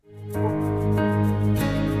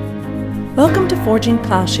Welcome to Forging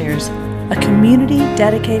Plowshares, a community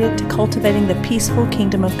dedicated to cultivating the peaceful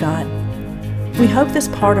kingdom of God. We hope this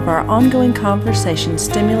part of our ongoing conversation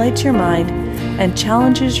stimulates your mind and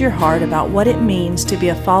challenges your heart about what it means to be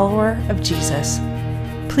a follower of Jesus.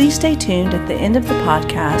 Please stay tuned at the end of the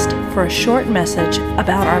podcast for a short message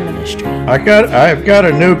about our ministry. I've got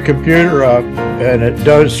a new computer up, and it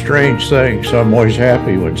does strange things, so I'm always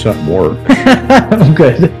happy when something works. I'm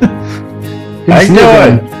good. How you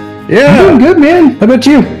doing? Yeah. I'm doing good, man. How about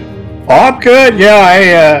you? Oh, I'm good.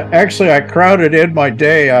 Yeah, I crowded in my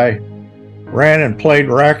day. I ran and played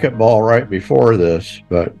racquetball right before this,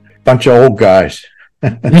 but bunch of old guys.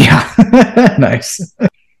 Yeah. Nice.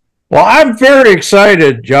 Well, I'm very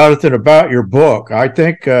excited, Jonathan, about your book. I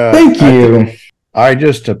think Thank you. I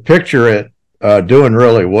just picture it doing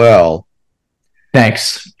really well.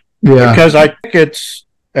 Thanks. Yeah. Because I think it's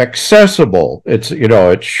accessible. It's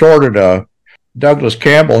short enough. Douglas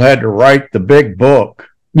Campbell had to write the big book.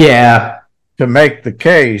 Yeah. To make the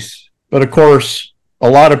case, but of course, a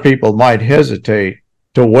lot of people might hesitate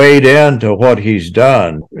to wade into what he's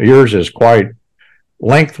done. Yours is quite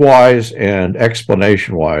lengthwise and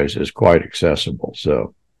explanation-wise is quite accessible.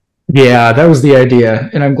 So, yeah, that was the idea,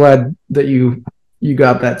 and I'm glad that you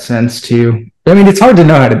got that sense too. I mean, it's hard to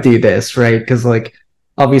know how to do this, right? Because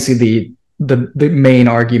obviously the main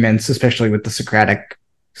arguments, especially with the Socratic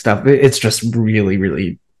stuff, it's just really,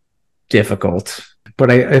 really difficult. But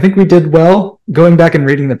I think we did well. Going back and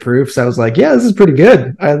reading the proofs, I was like, yeah, this is pretty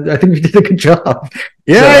good. I think we did a good job.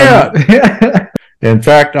 Yeah. In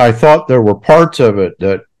fact, I thought there were parts of it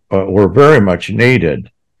that were very much needed.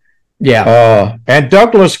 Yeah. And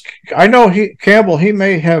Douglas, I know Campbell, he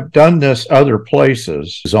may have done this other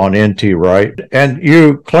places on N.T. Wright, and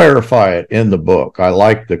you clarify it in the book. I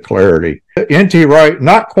like the clarity. N.T. Wright,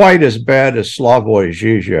 not quite as bad as Slavoj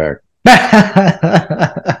Žižek.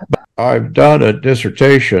 I've done a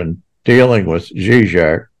dissertation dealing with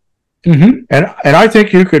Žižek, and I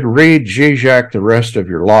think you could read Žižek the rest of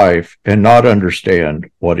your life and not understand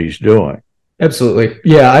what he's doing. Absolutely.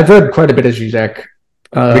 Yeah, I've read quite a bit of Žižek.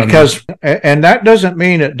 And that doesn't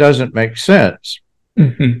mean it doesn't make sense.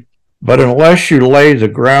 But unless you lay the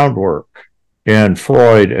groundwork in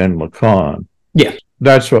Freud and Lacan, yeah,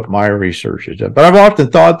 that's what my research is. But I've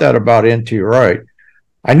often thought that about N.T. Wright.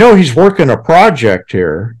 I know he's working a project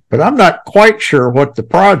here, but I'm not quite sure what the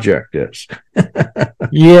project is.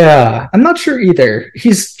 Yeah, I'm not sure either.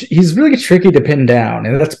 He's really tricky to pin down,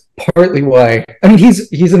 and that's partly why. I mean,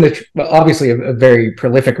 he's obviously a very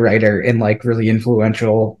prolific writer and really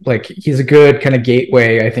influential. He's a good kind of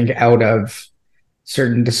gateway, I think, out of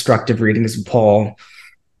certain destructive readings of Paul.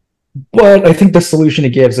 But I think the solution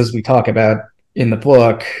he gives, as we talk about in the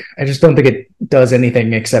book, I just don't think it does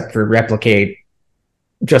anything except for replicate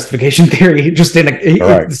justification theory. Just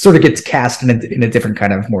it sort of gets cast in a different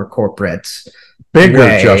kind of more corporate, bigger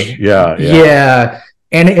way. Yeah.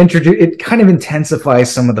 And it kind of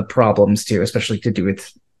intensifies some of the problems too, especially to do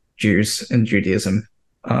with Jews and Judaism.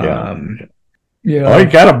 Yeah. Well, he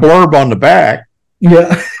got a blurb on the back.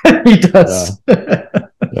 Yeah, he does.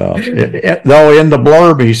 Though in the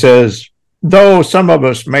blurb he says, though some of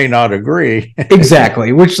us may not agree.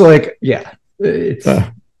 Exactly. Which it's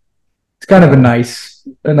kind of a nice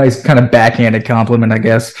kind of backhanded compliment, I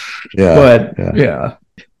guess. Yeah. But yeah.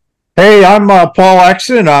 Hey, I'm Paul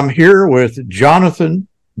Exon. I'm here with John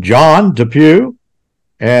DePue,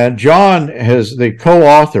 and John is the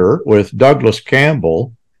co-author with Douglas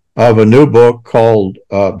Campbell of a new book called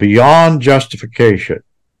Beyond Justification.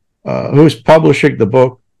 Who's publishing the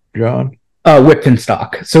book, John? Whipton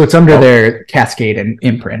Stock. So it's under their Cascade and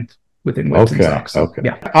imprint within Whipton Stock. So, okay.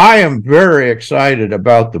 Yeah. I am very excited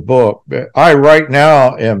about the book. I right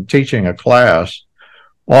now am teaching a class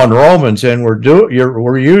on Romans, and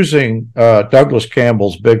we're using Douglas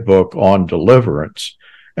Campbell's big book on deliverance.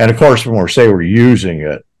 And of course, when we say we're using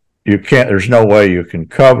it, there's no way you can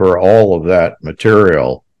cover all of that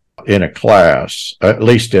material in a class, at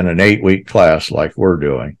least in an 8-week class like we're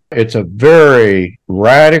doing. It's a very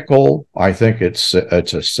radical, I think it's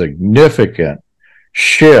a significant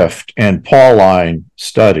shift in Pauline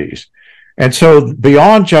studies. And so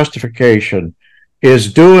Beyond Justification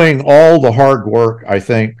is doing all the hard work, I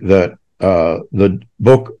think, that the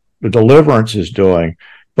book The Deliverance is doing,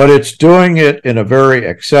 but it's doing it in a very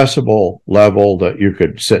accessible level that you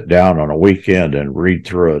could sit down on a weekend and read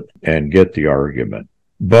through it and get the argument.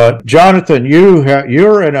 But Jonathan,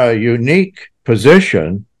 you're in a unique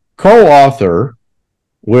position, co-author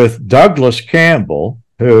with Douglas Campbell,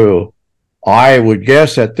 who I would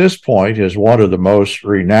guess at this point is one of the most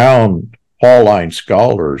renowned Pauline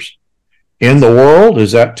scholars in the world.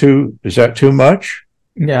 Is that too much?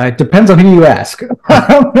 Yeah, it depends on who you ask.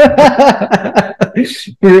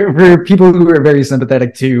 For people who are very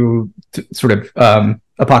sympathetic to sort of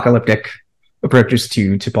apocalyptic approaches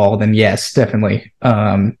to Paul, then yes, definitely,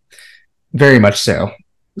 very much so.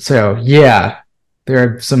 So yeah, there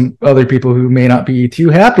are some other people who may not be too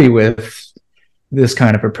happy with this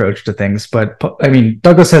kind of approach to things, but I mean,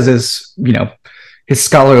 Douglas has his, his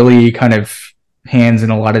scholarly kind of hands in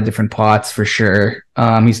a lot of different pots for sure.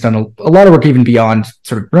 He's done a lot of work even beyond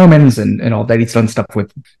sort of Romans and all that. He's done stuff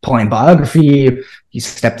with Pauline biography. He's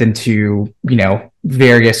stepped into,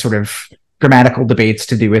 various sort of grammatical debates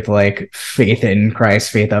to do with like faith in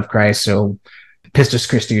Christ, faith of Christ. So Pistis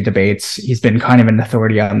Christi debates. He's been kind of an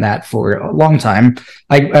authority on that for a long time.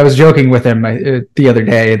 I was joking with him the other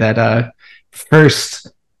day that first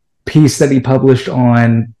piece that he published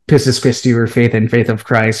on Pistis Christi or faith of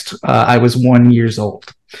Christ, I was 1 year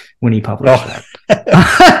old when he published that.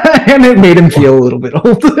 And it made him feel a little bit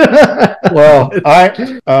old. Well,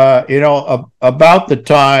 about the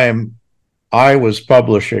time I was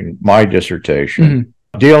publishing my dissertation,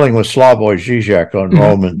 dealing with Slavoj Žižek on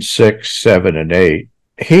Romans 6, 7, and 8,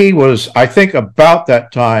 he was, I think about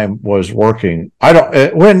that time, was working.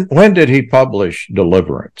 When did he publish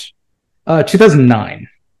Deliverance? 2009.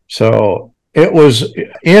 So it was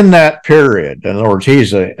in that period. In other words,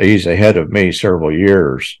 he's ahead of me several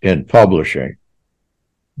years in publishing.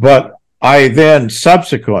 But I then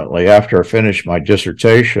subsequently, after I finished my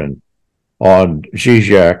dissertation on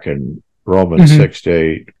Žižek and Romans 6 to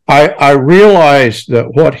 8, I realized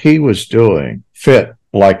that what he was doing fit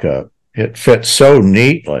so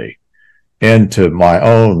neatly into my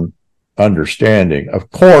own understanding.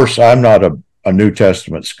 Of course, I'm not a New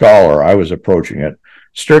Testament scholar. I was approaching it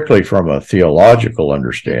strictly from a theological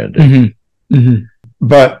understanding.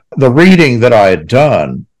 But the reading that I had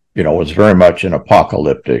done, was very much an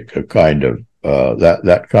apocalyptic kind of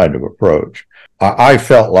that kind of approach. I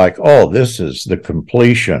felt like, this is the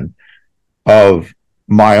completion of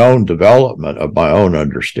my own development of my own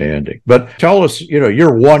understanding. But tell us,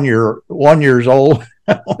 you're 1 years old.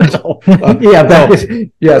 So that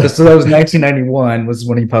was 1991 was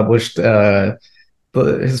when he published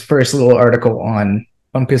his first little article on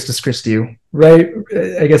Pistis Christi, right?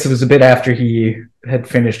 I guess it was a bit after he had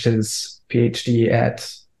finished his PhD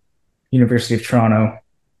at University of Toronto.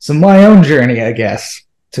 So my own journey, I guess,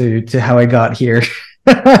 to how I got here.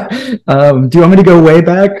 Do you want me to go way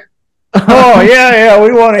back? Oh yeah,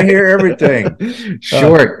 we want to hear everything.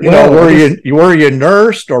 Sure. Were you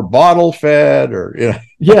nursed or bottle fed or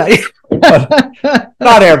Yeah.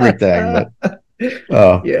 not everything, but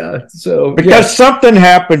yeah. So because something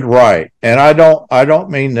happened right, and I don't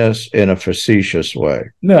mean this in a facetious way.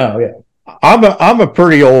 No, yeah. I'm a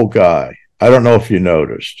pretty old guy. I don't know if you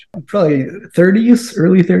noticed. Probably 30s,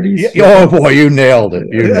 early 30s. Oh boy, you nailed it.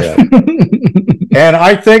 And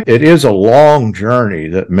I think it is a long journey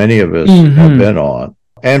that many of us have been on.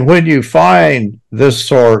 And when you find this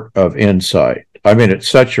sort of insight, I mean, it's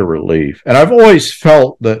such a relief. And I've always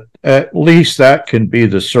felt that at least that can be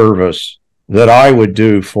the service that I would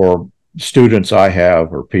do for students I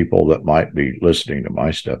have or people that might be listening to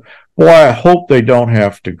my stuff. Boy, I hope they don't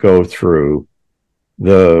have to go through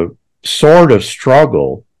the sort of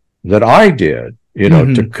struggle that I did,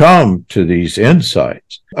 to come to these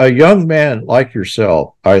insights. A young man like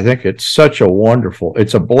yourself, I think it's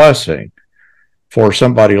a blessing for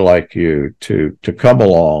somebody like you to come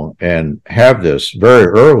along and have this very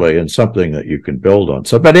early and something that you can build on.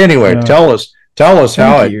 So, but anyway, tell us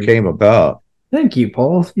how it came about. Thank you,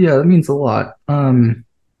 Paul. Yeah, that means a lot.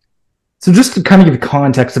 So just to kind of give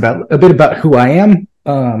context a bit about who I am.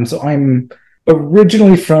 So I'm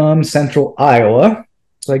originally from central Iowa.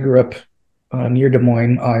 So I grew up near Des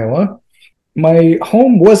Moines, Iowa. My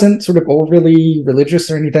home wasn't sort of overly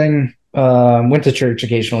religious or anything. Went to church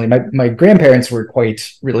occasionally. My grandparents were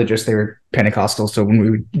quite religious. They were Pentecostal, so when we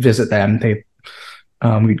would visit them,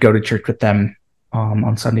 we'd go to church with them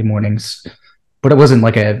on Sunday mornings. But it wasn't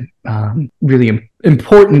like a really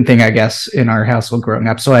important thing, I guess, in our household growing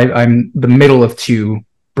up. So I'm the middle of two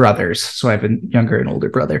brothers. So I have a younger and older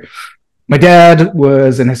brother. My dad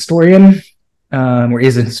was an historian, or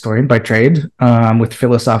is a historian by trade, with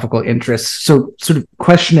philosophical interests. So sort of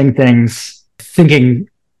questioning things, thinking,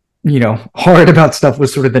 hard about stuff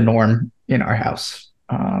was sort of the norm in our house.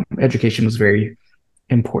 Education was very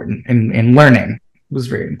important, and learning was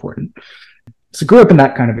very important. So grew up in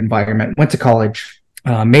that kind of environment, went to college,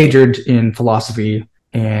 majored in philosophy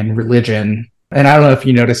and religion. And I don't know if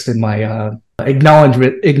you noticed in my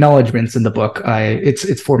acknowledgments in the book,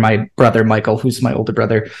 it's for my brother, Michael, who's my older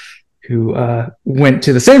brother, who went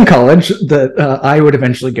to the same college that I would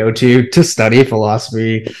eventually go to study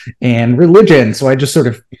philosophy and religion. So I just sort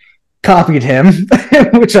of copied him,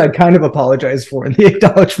 which I kind of apologize for in the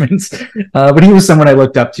acknowledgments. But he was someone I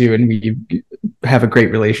looked up to, and we have a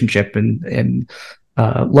great relationship and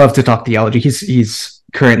love to talk theology. He's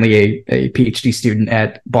currently a PhD student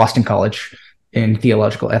at Boston College in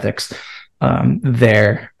theological ethics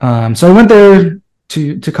there. So I went there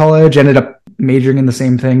to college, ended up majoring in the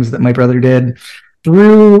same things that my brother did.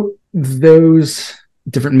 Through those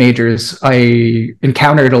different majors, I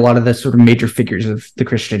encountered a lot of the sort of major figures of the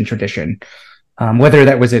Christian tradition, whether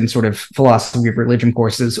that was in sort of philosophy of religion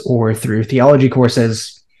courses or through theology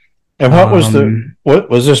courses. And what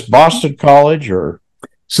was this, Boston College or?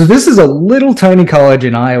 So this is a little tiny college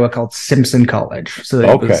in Iowa called Simpson College. So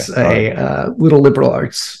it was a little liberal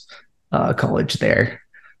arts college there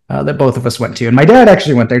that both of us went to. And my dad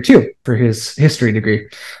actually went there too for his history degree.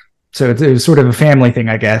 So it was sort of a family thing,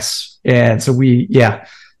 I guess. And so we,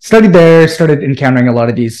 studied there, started encountering a lot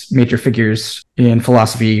of these major figures in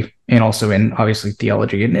philosophy and also in, obviously,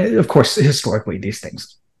 theology. And of course, historically, these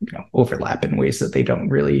things overlap in ways that they don't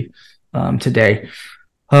really today.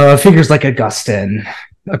 Figures like Augustine,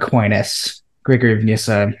 Aquinas, Gregory of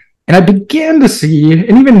Nyssa. And I began to see,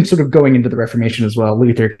 and even sort of going into the Reformation as well,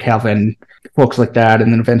 Luther, Calvin, folks like that,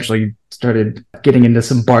 and then eventually started getting into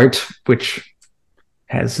some Barth, which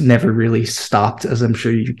has never really stopped, as I'm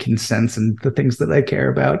sure you can sense in the things that I care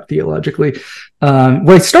about theologically. What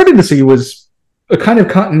I started to see was a kind of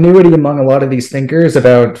continuity among a lot of these thinkers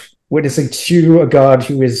about witnessing to a God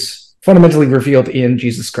who is fundamentally revealed in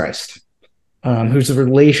Jesus Christ, whose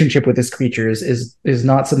relationship with his creatures is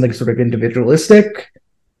not something sort of individualistic,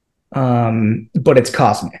 but it's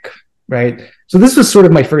cosmic, right? So this was sort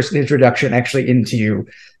of my first introduction actually into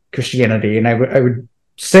Christianity, and I would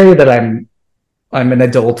say that I'm an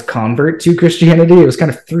adult convert to Christianity. It was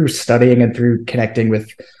kind of through studying and through connecting with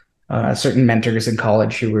certain mentors in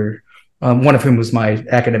college who were, one of whom was my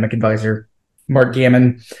academic advisor, Mark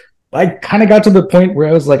Gammon. I kind of got to the point where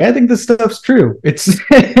I was like, I think this stuff's true. It's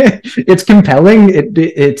it's compelling.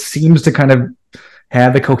 It seems to kind of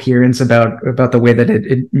have a coherence about the way that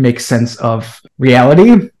it makes sense of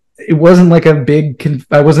reality. It wasn't like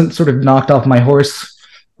I wasn't sort of knocked off my horse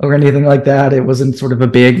or anything like that. It wasn't sort of a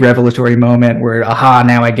big revelatory moment where, aha,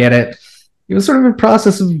 now I get it. It was sort of a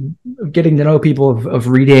process of getting to know people, of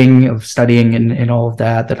reading, of studying, and all of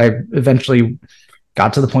that I eventually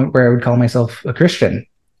got to the point where I would call myself a Christian.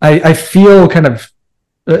 I feel kind of,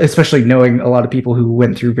 especially knowing a lot of people who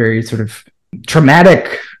went through very sort of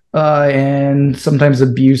traumatic and sometimes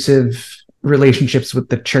abusive relationships with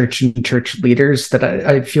the church and church leaders, that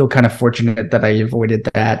I feel kind of fortunate that I avoided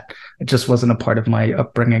that. It just wasn't a part of my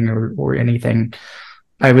upbringing or anything.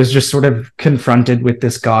 I was just sort of confronted with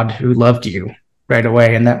this God who loved you right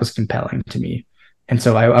away, and that was compelling to me. And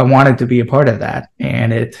so I wanted to be a part of that,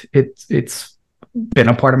 and it's been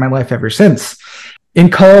a part of my life ever since. In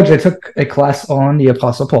college, I took a class on the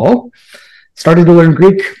Apostle Paul, started to learn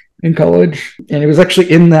Greek in college, and it was actually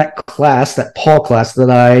in that class, that Paul class, that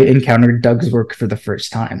I encountered Doug's work for the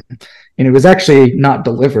first time. And it was actually not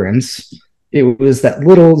Deliverance. It was that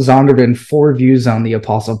little Zondervan 4 Views on the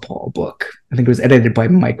Apostle Paul book. I think it was edited by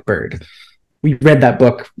Mike Bird. We read that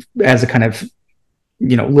book as a kind of,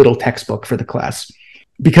 little textbook for the class.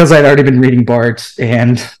 Because I'd already been reading Barth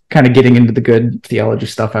and kind of getting into the good theology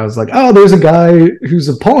stuff, I was like, oh, there's a guy who's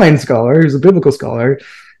a Pauline scholar, who's a biblical scholar,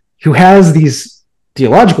 who has these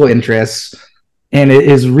theological interests and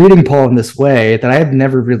is reading Paul in this way that I had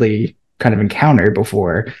never really kind of encountered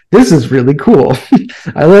before. This is really cool.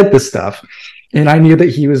 I like this stuff. And I knew that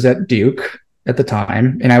he was at Duke at the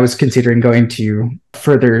time, and I was considering going to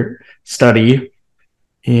further study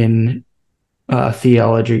in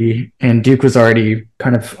theology, and Duke was already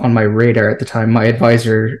kind of on my radar at the time. My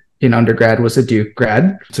advisor in undergrad was a Duke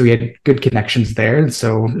grad, so we had good connections there. And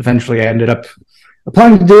so eventually I ended up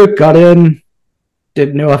applying to Duke, got in,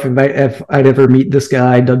 didn't know if I'd ever meet this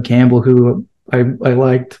guy, Doug Campbell, who I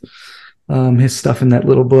liked his stuff in that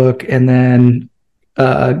little book, and then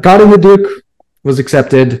got into Duke, was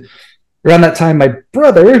accepted. Around that time, my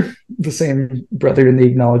brother, the same brother in the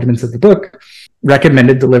acknowledgments of the book,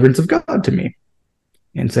 recommended Deliverance of God to me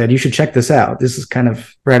and said, you should check this out. This is kind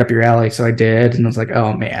of right up your alley. So I did, and I was like,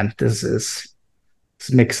 oh man, this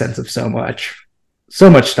makes sense of so much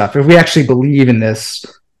stuff. If we actually believe in this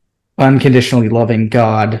unconditionally loving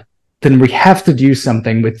God, then we have to do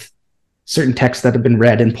something with certain texts that have been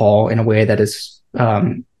read in Paul in a way that is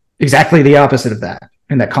exactly the opposite of that,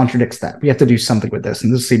 and that contradicts that. We have to do something with this,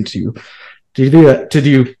 and this seemed to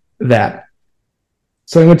do that.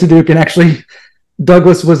 So I went to Duke, and actually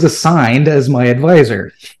Douglas was assigned as my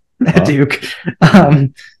advisor at Duke,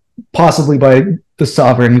 possibly by the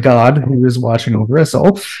sovereign God who is watching over us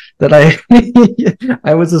all, that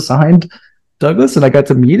I was assigned Douglas, and I got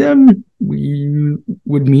to meet him. We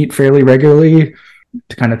would meet fairly regularly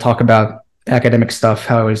to kind of talk about academic stuff,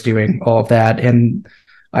 how I was doing, all of that. And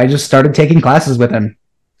I just started taking classes with him.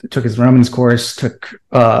 Took his Romans course, took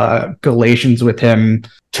Galatians with him,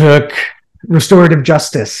 took restorative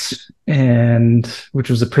justice, and which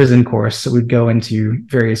was a prison course. So we'd go into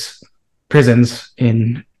various prisons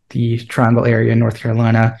in the Triangle area in North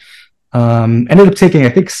Carolina. Ended up taking, I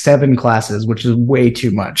think, 7 classes, which is way too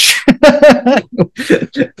much.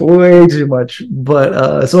 Way too much.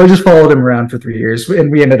 But so I just followed him around for 3 years,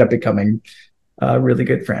 and we ended up becoming really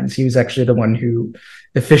good friends. He was actually the one who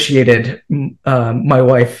officiated my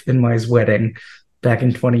wife and my wedding back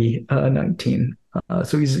in 2019.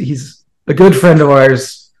 So he's a good friend of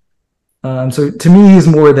ours. So to me, he's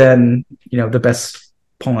more than, the best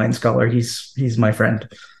Pauline scholar. He's my friend.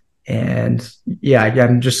 And yeah,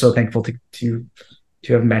 I'm just so thankful to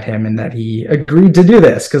have met him and that he agreed to do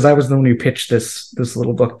this, because I was the one who pitched this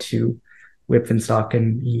little book to Whitfinstock,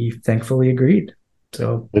 and he thankfully agreed.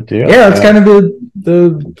 So yeah, it's kind of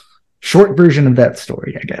the short version of that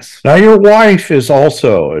story, I guess. Now, your wife is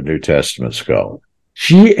also a New Testament scholar.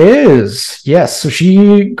 She is, yes. So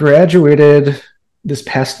she graduated this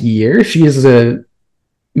past year. She is a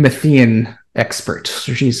Matthean expert.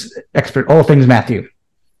 So she's expert all things Matthew.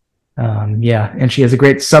 And she has a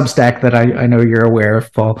great Substack that I know you're aware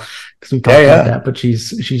of, Paul, because we talked about that. But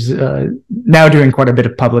she's now doing quite a bit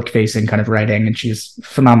of public facing kind of writing, and she's a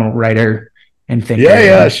phenomenal writer and thinker.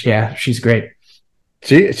 Yeah, she's great.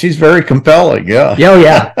 She's very compelling. Yeah.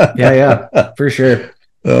 Yeah, for sure.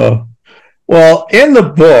 Well, in the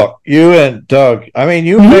book, you and Doug,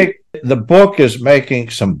 make the book is making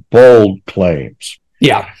some bold claims.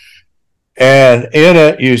 Yeah, and in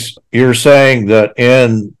it, you're saying that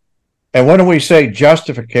and when we say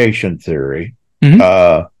justification theory,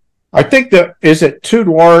 I think that, is it too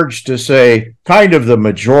large to say kind of the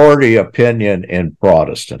majority opinion in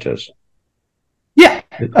Protestantism? Yeah,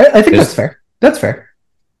 I think that's fair. That's fair.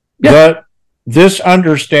 Yeah. That in this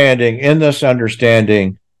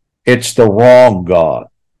understanding, it's the wrong God.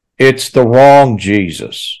 It's the wrong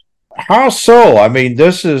Jesus. How so?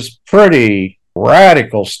 This is pretty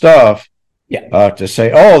radical stuff. Yeah. To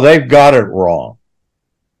say, oh, they've got it wrong.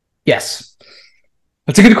 Yes,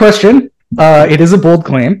 that's a good question. It is a bold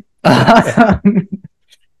claim. So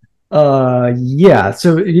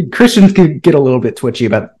Christians could get a little bit twitchy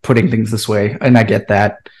about putting things this way, and I get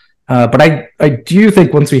that. But I do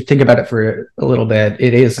think once we think about it for a little bit,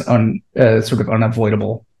 it is sort of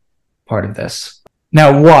unavoidable part of this.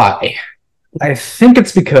 Now, why? I think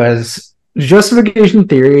it's because justification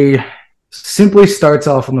theory simply starts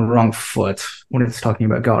off on the wrong foot when it's talking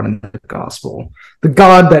about God in the gospel. The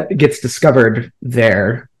God that gets discovered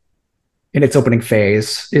there in its opening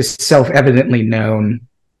phase is self-evidently known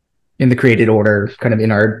in the created order, kind of in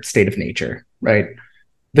our state of nature, right?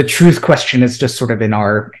 The truth question is just sort of in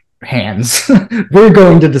our hands. We're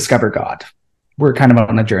going to discover God. We're kind of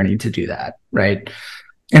on a journey to do that, right?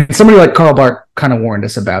 And somebody like Karl Barth kind of warned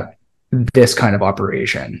us about this kind of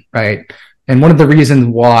operation, right? And one of the reasons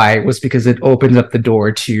why was because it opens up the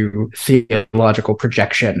door to theological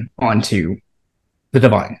projection onto the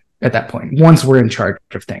divine at that point, once we're in charge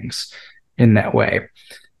of things in that way.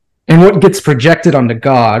 And what gets projected onto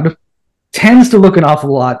God tends to look an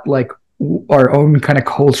awful lot like our own kind of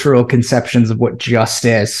cultural conceptions of what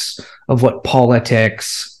justice, of what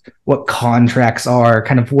politics, what contracts are,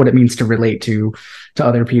 kind of what it means to relate to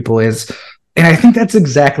other people is. And I think that's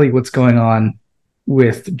exactly what's going on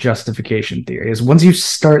with justification theory, is once you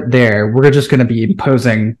start there, we're just going to be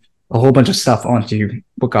imposing a whole bunch of stuff onto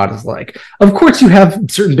what God is like. Of course, you have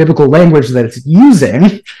certain biblical language that it's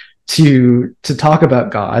using to talk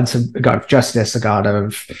about God, so a God of justice, a God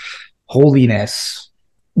of holiness,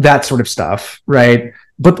 that sort of stuff, right?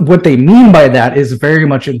 But what they mean by that is very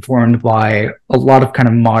much informed by a lot of kind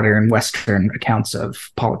of modern Western accounts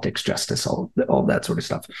of politics, justice, all that sort of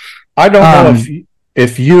stuff. I don't know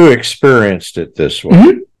if you experienced it this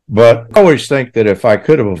way, but I always think that if I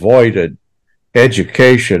could have avoided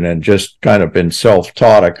education and just kind of been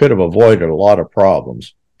self-taught, I could have avoided a lot of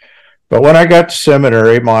problems. But when I got to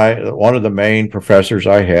seminary, one of the main professors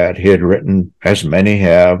I had, he had written, as many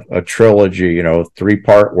have, a trilogy,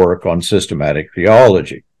 3-part work on systematic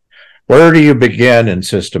theology. Where do you begin in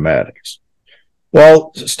systematics?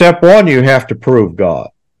 Well, step 1, you have to prove God.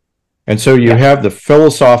 And so you have the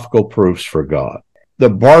philosophical proofs for God. The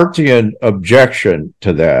Barthian objection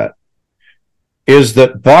to that is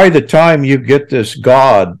that by the time you get this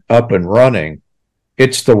God up and running,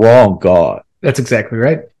 it's the wrong God. That's exactly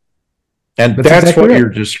right. And that's exactly what you're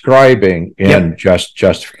describing in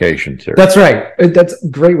justification theory. That's right. That's a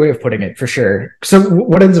great way of putting it, for sure. So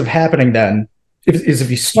what ends up happening then is if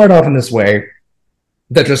you start off in this way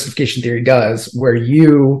that justification theory does, where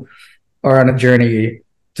you are on a journey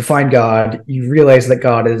to find God, you realize that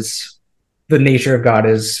the nature of God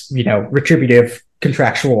is, retributive,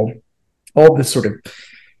 contractual, all this sort of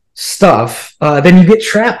stuff, then you get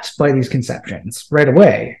trapped by these conceptions right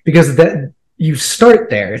away, because that you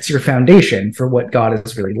start there. It's your foundation for what God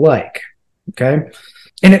is really like. Okay.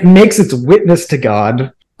 And it makes its witness to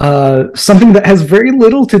God something that has very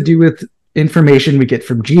little to do with information we get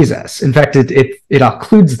from Jesus. In fact, it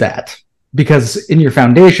occludes that, because in your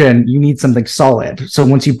foundation, you need something solid. So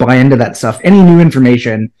once you buy into that stuff, any new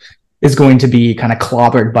information is going to be kind of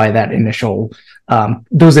clobbered by that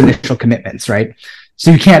those initial commitments, right?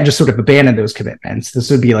 So you can't just sort of abandon those commitments. This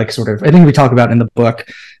would be like sort of, I think we talk about in the book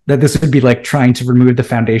that this would be like trying to remove the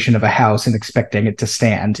foundation of a house and expecting it to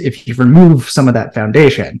stand. If you remove some of that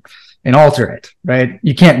foundation and alter it, right,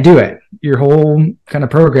 you can't do it. Your whole kind of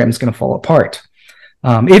program is going to fall apart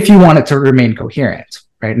if you want it to remain coherent,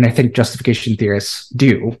 right? And I think justification theorists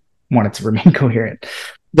do want it to remain coherent.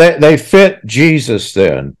 They fit Jesus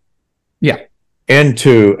then. Yeah.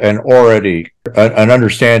 Into an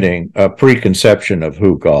understanding, a preconception of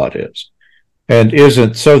who God is. And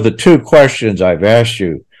so the two questions I've asked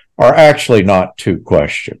you are actually not two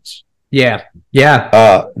questions. Yeah.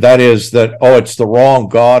 That is that, it's the wrong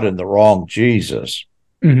God and the wrong Jesus.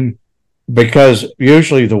 Mm-hmm. Because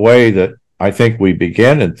usually the way that I think we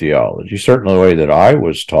begin in theology, certainly the way that I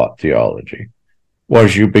was taught theology,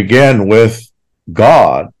 was you begin with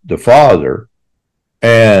God, the Father,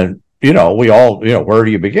 and we all, where do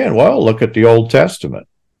you begin? Well, look at the Old Testament.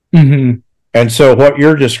 Mm-hmm. And so what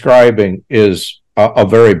you're describing is a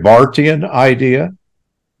very Barthian idea.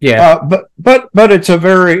 Yeah. But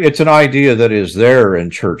it's an idea that is there in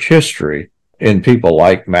church history, in people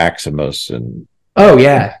like Maximus and. Oh,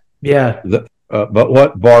 yeah. Yeah. But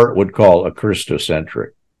what Barth would call a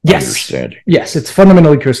Christocentric understanding. Yes, it's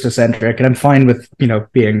fundamentally Christocentric, and I'm fine with,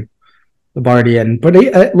 being the Barthian, but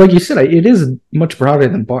like you said, it is much broader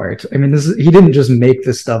than Barth. I mean, he didn't just make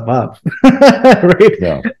this stuff up, right?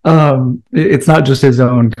 Yeah. It's not just his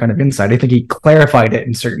own kind of insight. I think he clarified it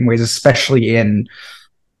in certain ways, especially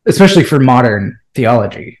for modern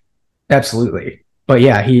theology. Absolutely, but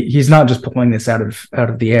yeah, he's not just pulling this out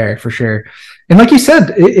of the air, for sure. And like you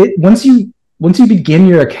said, once you begin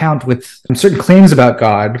your account with certain claims about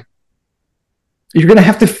God, you're going to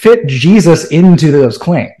have to fit Jesus into those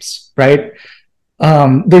claims, right?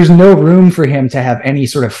 There's no room for him to have any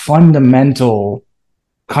sort of fundamental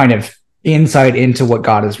kind of insight into what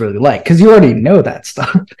God is really like, because you already know that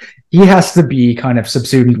stuff. He has to be kind of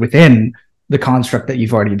subsumed within the construct that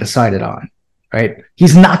you've already decided on, right?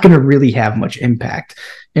 He's not going to really have much impact.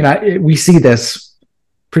 We see this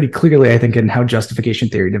pretty clearly, I think, in how justification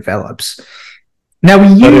theory develops. Now,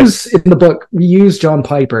 in the book, we use John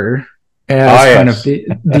Piper as kind of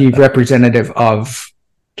the representative of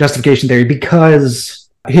justification theory, because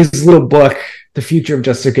his little book, The Future of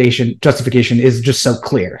Justification, is just so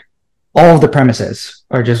clear. All of the premises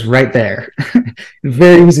are just right there.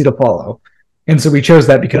 Very easy to follow. And so we chose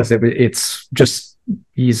that because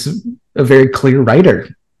he's a very clear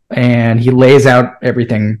writer, and he lays out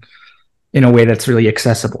everything in a way that's really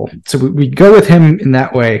accessible. So we go with him in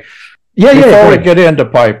that way. Before we get into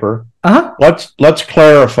Piper, let's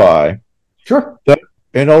clarify. Sure. That,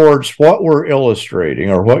 in other words, what we're illustrating,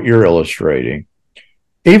 or what you're illustrating,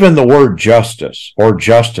 even the word justice or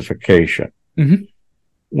justification, mm-hmm.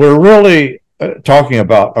 we're really talking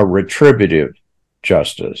about a retributive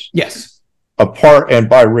justice. Yes. And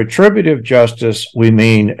by retributive justice, we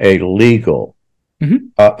mean a legal, mm-hmm.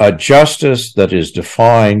 a justice that is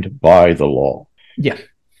defined by the law. Yeah.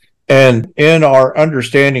 And in our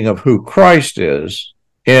understanding of who Christ is,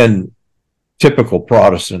 in typical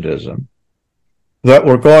Protestantism, that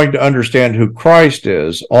we're going to understand who Christ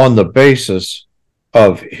is on the basis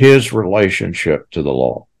of his relationship to the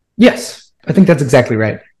law. Yes, I think that's exactly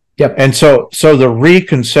right. Yep. And so the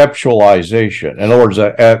reconceptualization, in other words,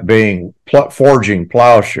 at being forging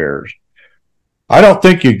plowshares, I don't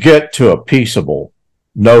think you get to a peaceable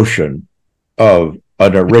notion of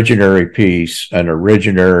an originary peace, an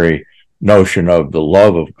originary notion of the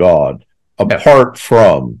love of God, apart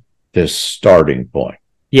from this starting point.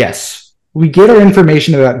 Yes. We get our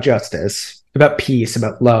information about justice, about peace,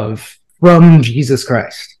 about love from Jesus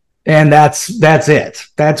Christ. And that's it.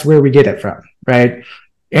 That's where we get it from, right?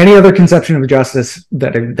 Any other conception of justice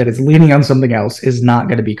that is leaning on something else is not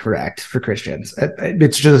going to be correct for Christians.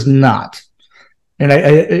 It's just not. And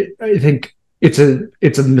I think it's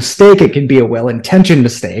a mistake. It can be a well-intentioned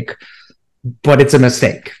mistake, but it's a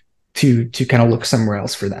mistake to kind of look somewhere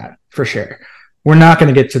else for that, for sure. We're not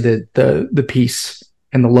going to get to the peace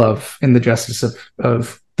and the love and the justice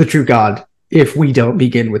of the true God if we don't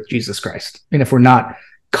begin with Jesus Christ, and if we're not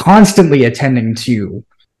constantly attending to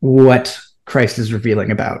what Christ is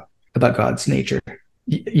revealing about God's nature.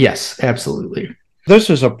 Yes, absolutely. This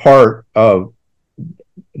is a part of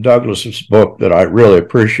Douglas's book that I really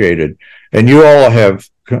appreciated, and you all have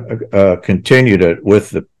continued it with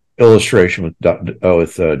the illustration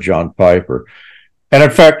with John Piper. And in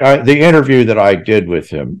fact, the interview that I did with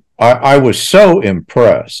him, I was so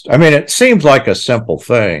impressed. I mean, it seems like a simple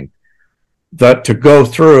thing that to go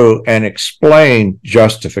through and explain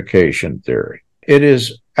justification theory. It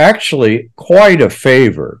is actually quite a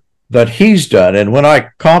favor that he's done. And when I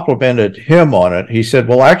complimented him on it, he said,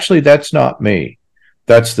 well, actually, that's not me.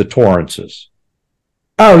 That's the Torrances.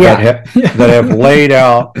 Oh, yeah. that have laid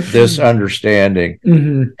out this understanding.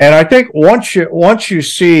 Mm-hmm. And I think once you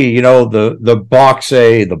see, the box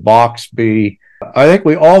A, the box B, I think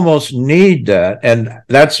we almost need that. And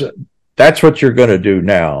that's what you're going to do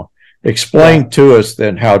now. Explain to us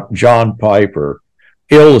then how John Piper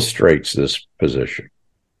illustrates this position.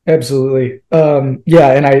 Absolutely.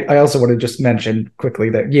 And I also want to just mention quickly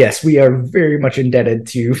that, yes, we are very much indebted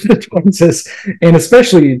to the Torrances, and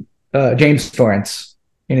especially James Torrance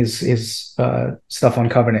in his stuff on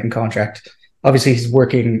covenant and contract. Obviously, he's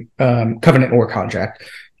working covenant or contract.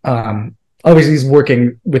 Obviously, he's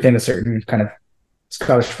working within a certain kind of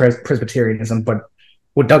Scottish Presbyterianism, but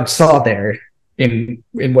what Doug saw there in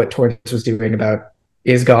what Torrance was doing about,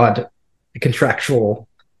 is God a contractual,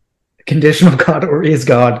 conditional God, or is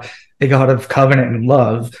God a God of covenant and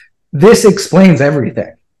love? This explains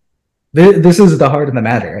everything. This is the heart of the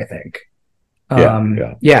matter, I think.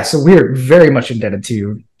 So we're very much indebted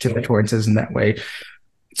to the Torrances in that way.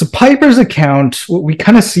 So Piper's account, what we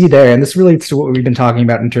kind of see there, and this relates to what we've been talking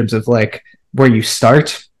about in terms of like where you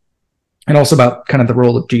start, and also about kind of the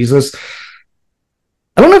role of Jesus.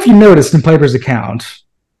 I don't know if you noticed in Piper's account,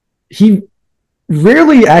 he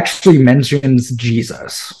rarely actually mentions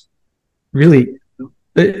Jesus, really,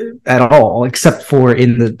 at all, except for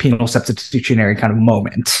in the penal substitutionary kind of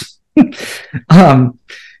moment.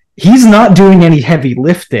 He's not doing any heavy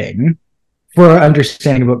lifting for our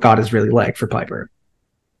understanding of what God is really like for Piper,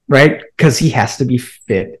 right? Because he has to be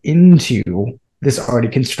fit into this already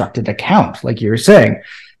constructed account, like you were saying.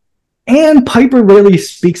 And Piper rarely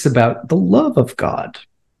speaks about the love of God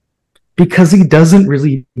because he doesn't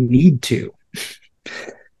really need to.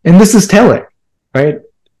 And this is telling, right?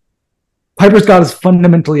 Piper's God is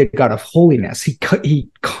fundamentally a God of holiness. He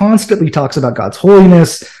constantly talks about God's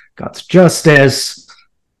holiness, God's justice,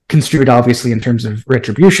 construed obviously in terms of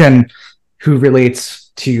retribution, who relates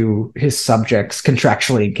to his subjects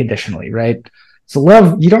contractually and conditionally, right? So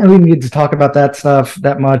love, you don't really need to talk about that stuff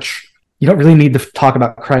that much. You don't really need to talk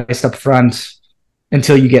about Christ up front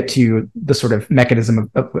until you get to the sort of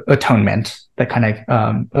mechanism of atonement that kind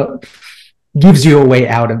of gives you a way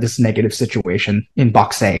out of this negative situation in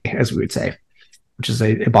box A, as we would say, which is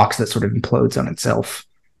a box that sort of implodes on itself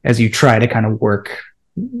as you try to kind of work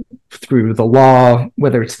through the law,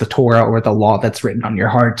 whether it's the Torah or the law that's written on your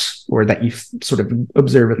heart or that you sort of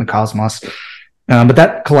observe in the cosmos. But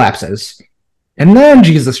that collapses. And then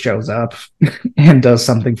Jesus shows up and does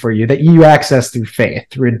something for you that you access through faith,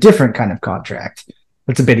 through a different kind of contract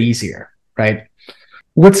that's a bit easier, right?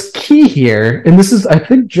 What's key here, and this is, I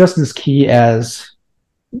think, just as key as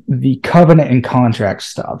the covenant and contract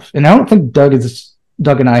stuff, and I don't think Doug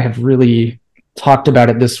and I have really talked about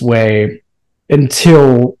it this way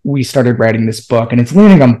until we started writing this book, and it's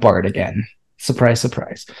leaning on Bart again. Surprise,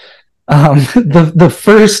 surprise. The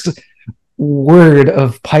first word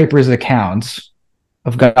of Piper's account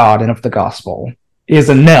of God and of the gospel is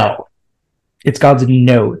a no. It's God's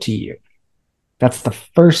no to you. That's the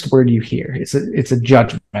first word you hear. It's a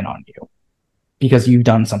judgment on you because you've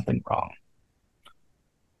done something wrong.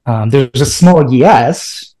 There's a small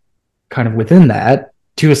yes kind of within that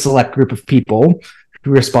to a select group of people who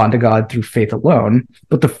respond to God through faith alone.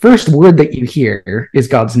 But the first word that you hear is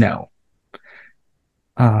God's no.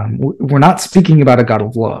 We're not speaking about a God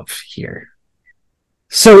of love here.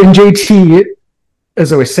 So in JT,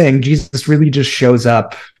 as I was saying, Jesus really just shows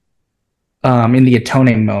up in the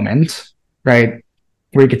atoning moment, right,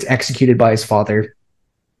 where he gets executed by his Father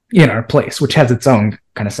in our place, which has its own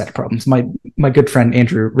kind of set of problems. My good friend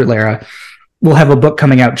Andrew Rilera will have a book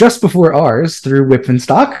coming out just before ours through Whip and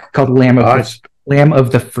Stock called Lamb of Lamb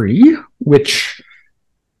of the Free, which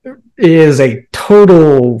is a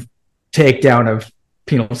total takedown of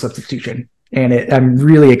penal substitution. And I'm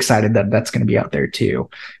really excited that that's going to be out there too,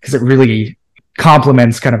 because it really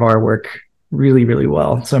complements kind of our work really, really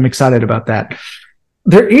well. So I'm excited about that.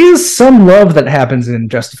 There is some love that happens in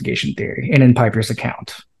justification theory and in Piper's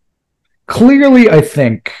account. Clearly, I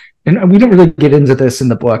think, and we don't really get into this in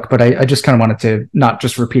the book, but I just kind of wanted to not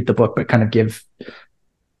just repeat the book, but kind of give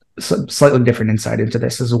some slightly different insight into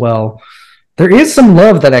this as well. There is some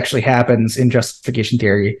love that actually happens in justification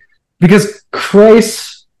theory because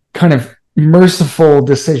Christ's kind of merciful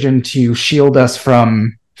decision to shield us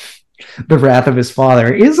from the wrath of his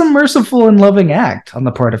Father is a merciful and loving act on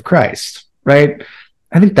the part of Christ, right?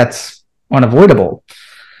 I think that's unavoidable.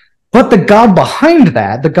 But the God behind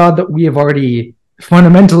that, the God that we have already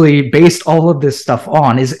fundamentally based all of this stuff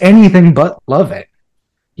on, is anything but loving.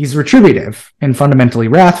 He's retributive and fundamentally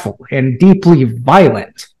wrathful and deeply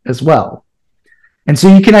violent as well. And so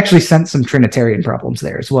you can actually sense some Trinitarian problems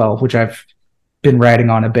there as well, which I've been writing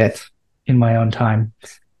on a bit in my own time.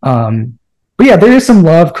 But yeah, there is some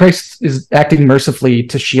love. Christ is acting mercifully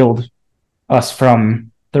to shield us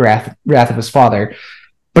from the wrath of his Father.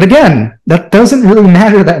 But again, that doesn't really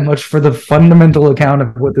matter that much for the fundamental account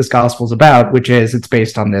of what this gospel is about, which is it's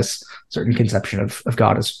based on this certain conception of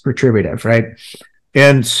God as retributive, right?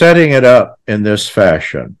 In setting it up in this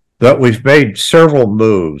fashion, that we've made several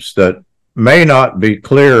moves that may not be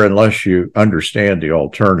clear unless you understand the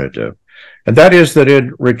alternative. And that is that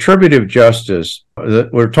in retributive justice, that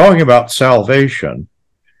we're talking about salvation,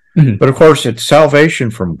 but of course it's salvation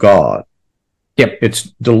from God. Yep. It's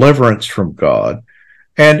deliverance from God.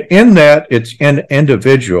 And in that, it's in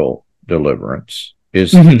individual deliverance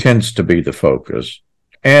tends to be the focus.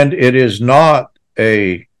 And it is not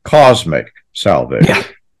a cosmic salvation. Yeah,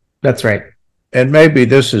 that's right. And maybe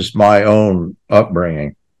this is my own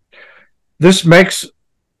upbringing. This makes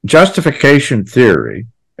justification theory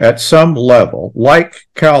at some level, like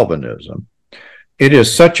Calvinism, it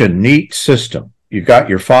is such a neat system. You've got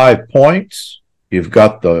your 5 points, you've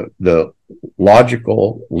got the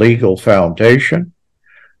logical, legal foundation,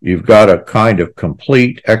 you've got a kind of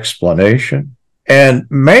complete explanation, and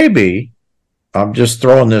maybe, I'm just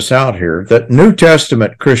throwing this out here, that New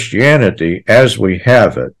Testament Christianity, as we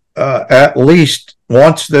have it, at least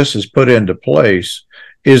once this is put into place,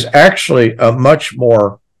 is actually a much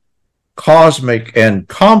more cosmic and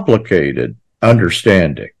complicated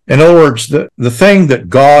understanding. In other words, the thing that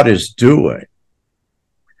God is doing,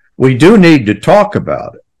 we do need to talk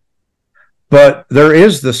about it. But there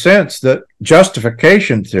is the sense that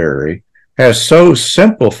justification theory has so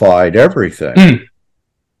simplified everything.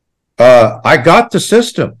 I got the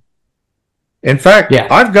system. In fact,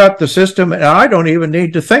 I've got the system and I don't even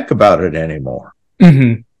need to think about it anymore.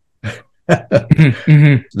 That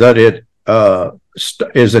it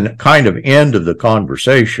is a kind of end of the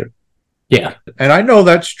conversation. Yeah. And I know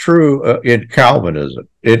that's true in Calvinism.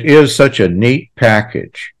 It is such a neat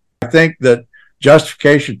package. I think that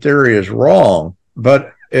justification theory is wrong,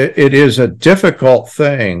 but it is a difficult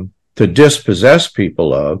thing to dispossess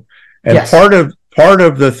people of. And part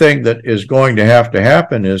of the thing that is going to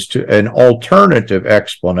happen is an alternative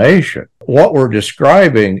explanation. What we're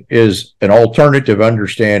describing is an alternative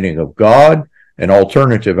understanding of God, an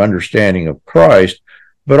alternative understanding of Christ,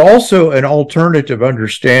 but also an alternative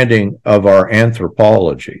understanding of our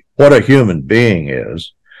anthropology, what a human being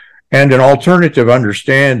is, and an alternative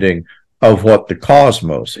understanding of what the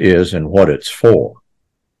cosmos is and what it's for.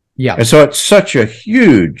 Yeah. And so it's such a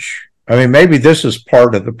huge, maybe this is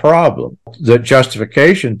part of the problem, that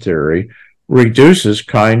justification theory reduces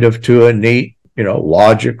kind of to a neat,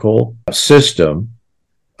 logical system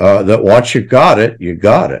that once you got it, you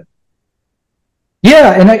got it.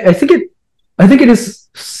 Yeah, and I think it is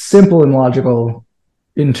simple and logical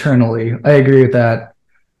internally. I agree with that.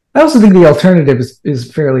 I also think the alternative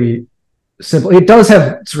is fairly simple. It does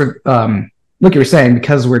have sort of, like you were saying,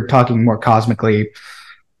 because we're talking more cosmically,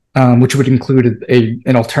 which would include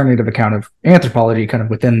an alternative account of anthropology kind of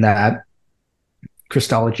within that,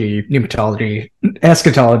 Christology, pneumatology,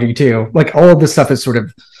 eschatology too. Like all of this stuff is sort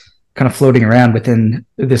of kind of floating around within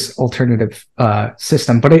this alternative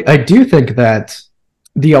system. But I do think that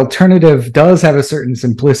the alternative does have a certain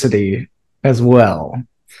simplicity as well,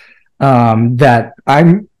 that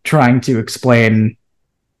I'm trying to explain,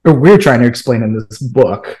 or we're trying to explain in this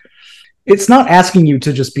book. It's not asking you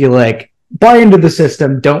to just be like, buy into the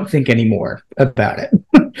system, don't think anymore about it.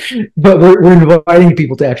 But we're inviting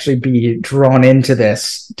people to actually be drawn into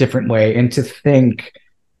this different way and to think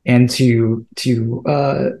and to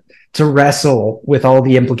to wrestle with all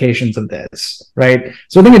the implications of this, right?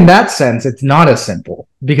 So I think in that sense, it's not as simple,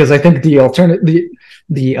 because I think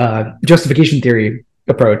the justification theory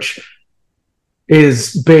approach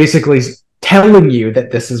is basically telling you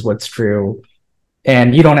that this is what's true,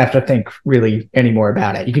 and you don't have to think really any more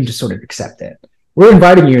about it. You can just sort of accept it. We're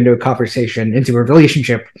inviting you into a conversation, into a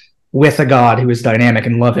relationship with a God who is dynamic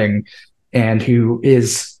and loving, and who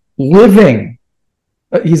is living.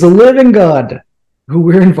 He's a living God who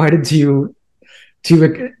we're invited to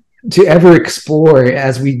ever explore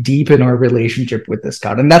as we deepen our relationship with this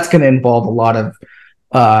God. And that's going to involve a lot of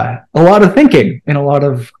thinking, and a lot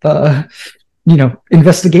of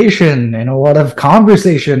investigation, and a lot of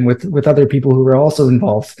conversation with other people who are also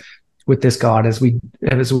involved with this God as we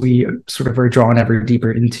sort of are drawn ever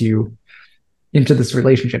deeper into this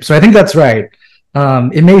relationship. So I think that's right.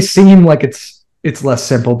 It may seem like it's less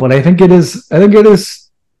simple, but I think it is.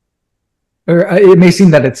 Or it may seem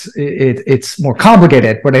that it's more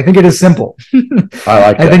complicated, but I think it is simple.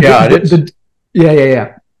 I like that.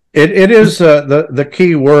 Yeah. It is the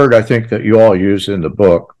key word I think that you all use in the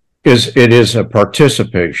book is it is a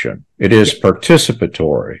participation. It is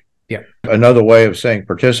participatory. Yeah. Another way of saying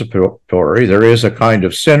participatory, there is a kind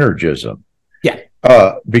of synergism. Yeah.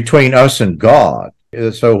 Between us and God.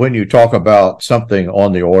 So when you talk about something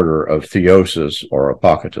on the order of theosis or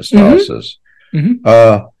apokatastasis,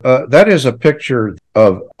 that is a picture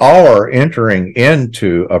of our entering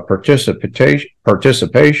into a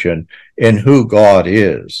participation in who God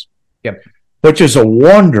is. Yep. Which is a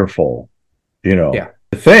wonderful,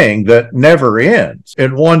 thing that never ends.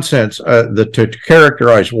 In one sense, to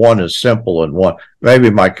characterize one as simple and one, maybe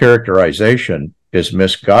my characterization is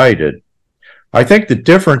misguided. I think the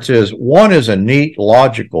difference is one is a neat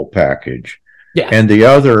logical package, and the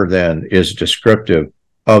other then is descriptive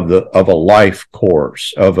of a life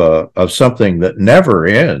course, of something that never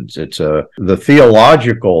ends. It's the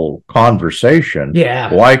theological conversation,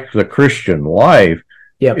 like the Christian life,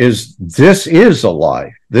 this is a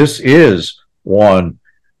life. This is one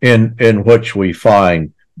in which we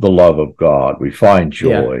find the love of God, we find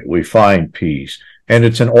joy, we find peace, and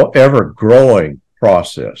it's an ever-growing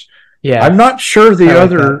process. Yeah, I'm not sure the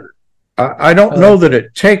other. I don't know that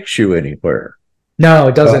it takes you anywhere. No,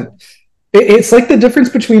 it doesn't. It's like the difference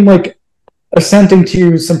between like assenting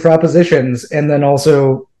to some propositions, and then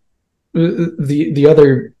also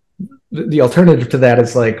the alternative to that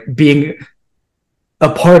is like being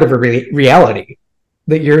a part of a reality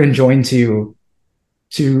that you're enjoined to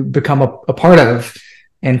become a part of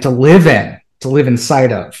and to live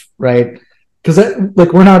inside of, right? Because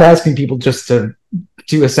like we're not asking people just to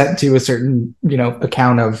assent to a certain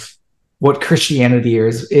account of what Christianity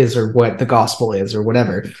is or what the gospel is or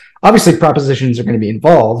whatever. Obviously propositions are going to be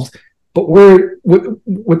involved, but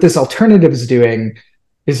what this alternative is doing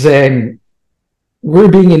is saying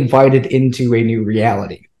we're being invited into a new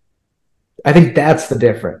reality. I think that's the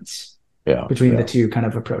difference between the two kind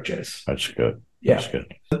of approaches. That's good. Yeah. That's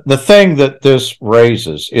good. The thing that this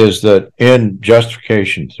raises is that in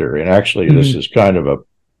justification theory, and actually this is kind of a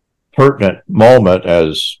pertinent moment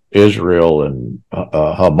as Israel and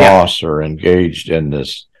Hamas are engaged in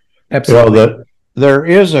this. Absolutely. That there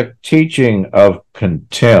is a teaching of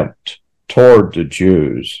contempt toward the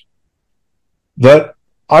Jews that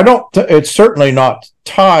it's certainly not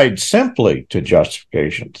tied simply to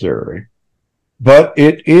justification theory, but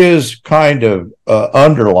it is kind of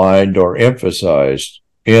underlined or emphasized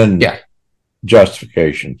in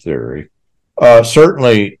justification theory.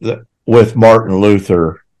 Certainly with Martin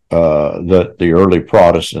Luther, that the early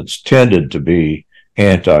Protestants tended to be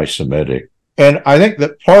anti-Semitic. And I think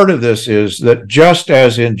that part of this is that just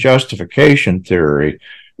as in justification theory,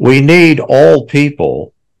 we need all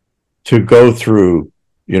people to go through,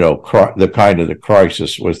 the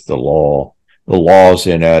crisis with the law. The law is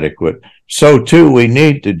inadequate. So too, we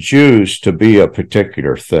need the Jews to be a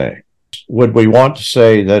particular thing. Would we want to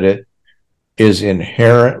say that it is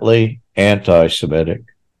inherently anti-Semitic?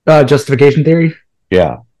 Justification theory?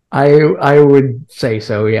 Yeah. I would say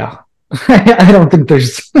so, yeah. I don't think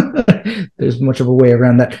there's much of a way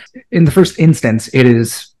around that. In the first instance, it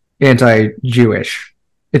is anti-Jewish.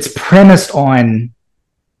 It's premised on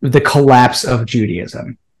the collapse of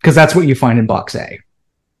Judaism, because that's what you find in box A.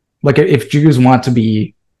 Like if Jews want to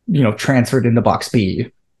be, transferred into box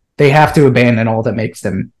B, they have to abandon all that makes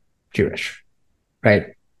them Jewish,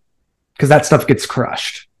 right? Because that stuff gets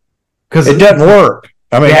crushed. Because it doesn't work.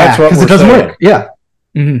 I mean, that's what we're saying. Work. Yeah.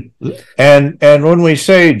 Mm-hmm. And when we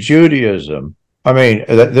say Judaism, I mean,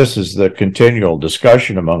 this is the continual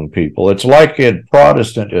discussion among people. It's like in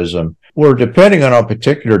Protestantism, we're depending on a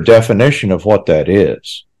particular definition of what that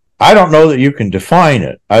is. I don't know that you can define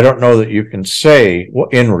it. I don't know that you can say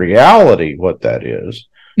in reality what that is.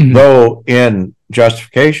 Mm-hmm. Though in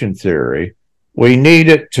justification theory, we need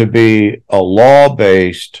it to be a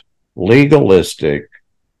law-based, legalistic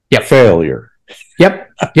failure. Yep.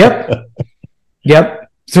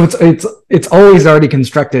 So it's always already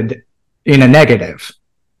constructed in a negative,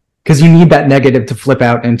 because you need that negative to flip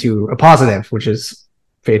out into a positive, which is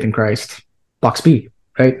faith in Christ, box B,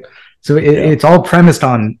 right? So it's all premised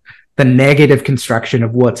on the negative construction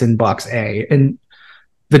of what's in box A, and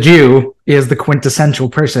the Jew is the quintessential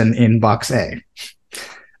person in box A.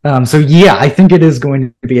 So yeah, I think it is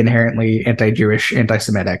going to be inherently anti-Jewish,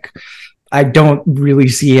 anti-Semitic. I don't really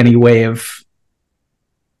see any way of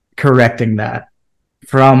correcting that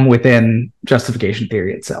from within justification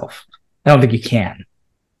theory itself. I don't think you can,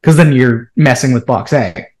 because then you're messing with box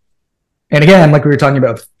A. And again, like we were talking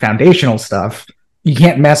about foundational stuff, you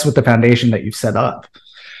can't mess with the foundation that you've set up,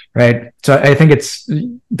 right? So I think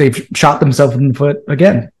they've shot themselves in the foot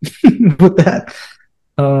again with that.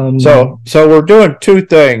 So we're doing two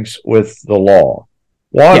things with the law.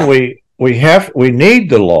 One, we need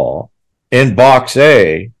the law in box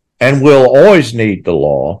A, and we'll always need the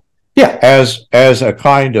law as a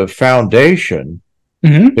kind of foundation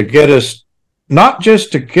to get us, not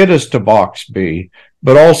just to get us to box B,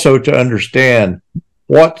 but also to understand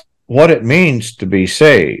what it means to be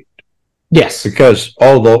saved. Yes. Because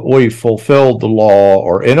we fulfilled the law,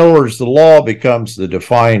 or in other words, the law becomes the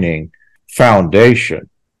defining foundation.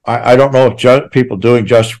 I don't know if people doing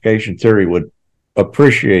justification theory would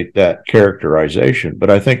appreciate that characterization, but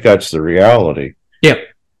I think that's the reality. Yeah.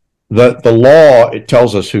 The law, it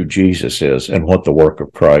tells us who Jesus is and what the work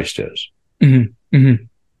of Christ is. Mm-hmm. Mm-hmm.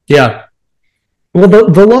 Yeah. Well,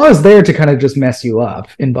 the law is there to kind of just mess you up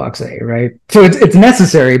in box A, right? So it's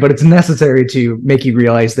necessary, but it's necessary to make you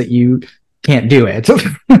realize that you can't do it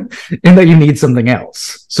and that you need something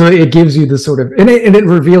else. So it gives you this sort of, and it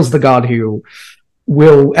reveals the God who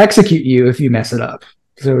will execute you if you mess it up.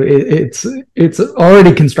 So it's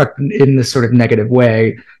already constructed in this sort of negative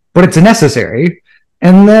way, but it's necessary.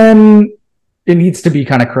 And then it needs to be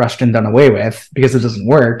kind of crushed and done away with because it doesn't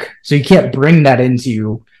work. So you can't bring that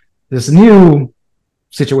into this new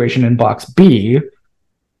situation in box B,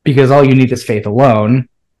 because all you need is faith alone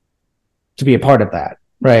to be a part of that,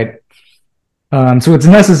 right? So it's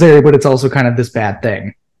necessary, but it's also kind of this bad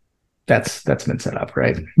thing that's been set up,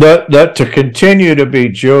 right? That to continue to be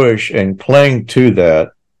Jewish and cling to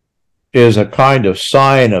that is a kind of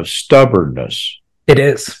sign of stubbornness. It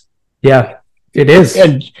is. Yeah, it is.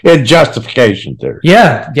 In justification theory.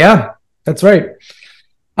 Yeah, that's right.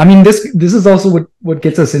 I mean, this is also what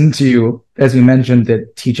gets us into, as we mentioned,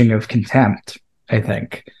 the teaching of contempt, I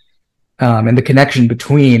think, and the connection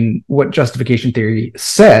between what justification theory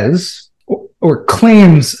says or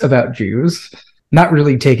claims about Jews, not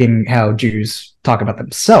really taking how Jews talk about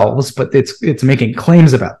themselves, but it's making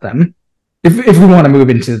claims about them. If we want to move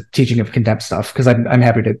into teaching of contempt stuff, because I'm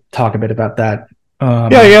happy to talk a bit about that.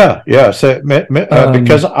 Yeah. So,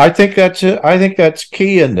 because I think that's it. I think that's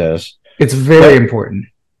key in this. It's very important.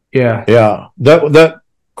 Yeah. That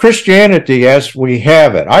Christianity as we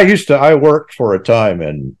have it. I worked for a time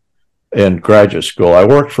in graduate school. I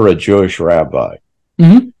worked for a Jewish rabbi,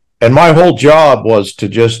 and my whole job was to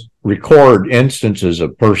just record instances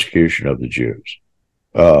of persecution of the Jews.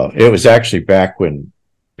 It was actually back when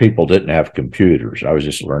people didn't have computers. I was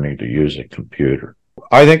just learning to use a computer.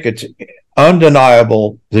 I think it's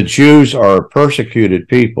undeniable the Jews are a persecuted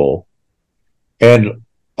people, and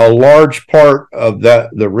a large part of that,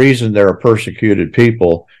 the reason they're a persecuted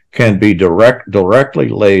people, can be directly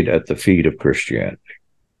laid at the feet of Christianity.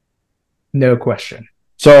 No question.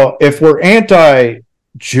 So if we're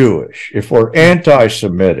anti-Jewish, if we're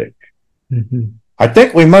anti-Semitic, I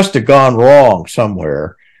think we must have gone wrong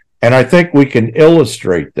somewhere. And I think we can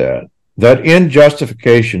illustrate that in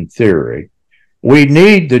justification theory, we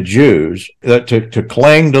need the Jews to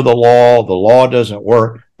cling to the law doesn't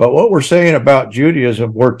work. But what we're saying about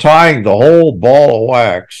Judaism, we're tying the whole ball of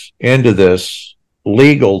wax into this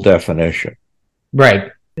legal definition.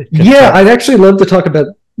 Right. Yeah, I'd actually love to talk about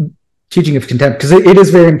teaching of contempt, because it is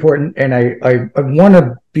very important. And I want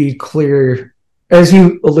to be clear, as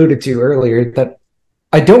you alluded to earlier, that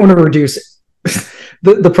I don't want to reduce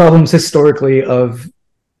the problems historically of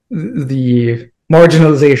the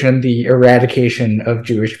marginalization, the eradication of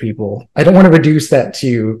Jewish people. I don't want to reduce that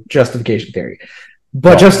to justification theory.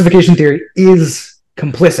 But justification theory is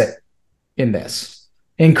complicit in this.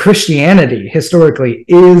 And Christianity, historically,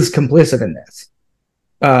 is complicit in this.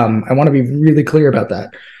 I want to be really clear about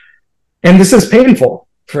that. And this is painful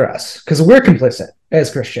for us, because we're complicit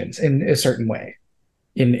as Christians in a certain way.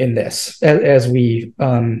 in this as we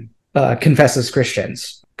confess as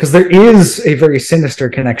Christians, because there is a very sinister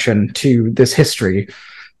connection to this history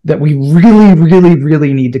that we really, really,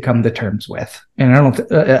 really need to come to terms with, and I don't,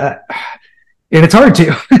 and it's hard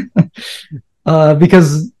to,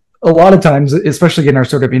 because a lot of times, especially in our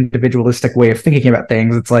sort of individualistic way of thinking about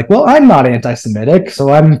things, it's like, well, I'm not anti-Semitic,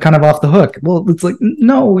 so I'm kind of off the hook. Well, it's like,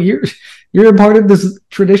 no, you're a part of this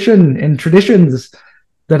tradition and traditions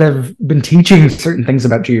that have been teaching certain things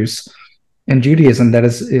about Jews and Judaism that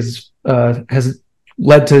has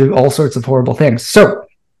led to all sorts of horrible things. So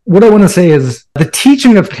what I want to say is the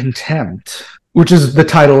teaching of contempt, which is the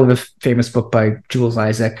title of a famous book by Jules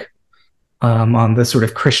Isaac on the sort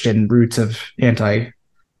of Christian roots of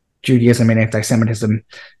anti-Judaism and anti-Semitism.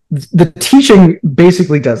 The teaching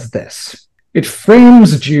basically does this. It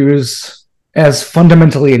frames Jews as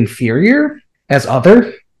fundamentally inferior, as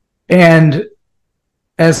other, and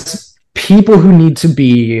as people who need to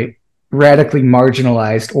be radically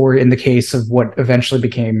marginalized, or in the case of what eventually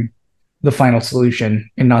became the final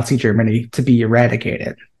solution in Nazi Germany, to be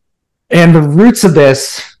eradicated. And the roots of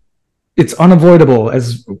this, it's unavoidable,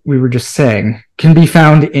 as we were just saying, can be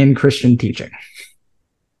found in Christian teaching.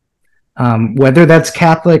 Whether that's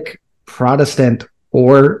Catholic, Protestant,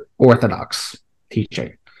 or Orthodox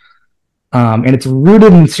teaching. And it's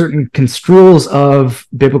rooted in certain construals of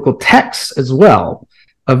biblical texts as well,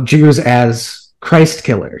 of Jews as Christ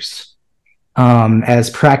killers,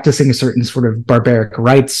 as practicing certain sort of barbaric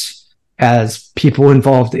rites, as people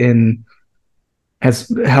involved in,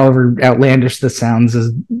 as however outlandish this sounds,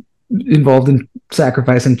 as involved in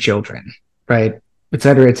sacrificing children, right? Et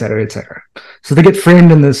cetera, et cetera, et cetera. So they get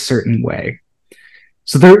framed in this certain way.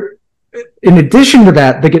 So they're, in addition to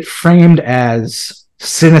that, they get framed as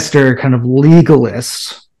sinister kind of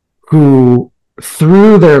legalists who,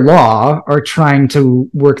 through their law, are trying to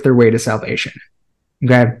work their way to salvation.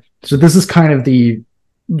 Okay? So this is kind of the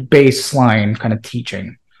baseline kind of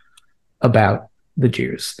teaching about the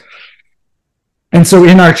Jews. And so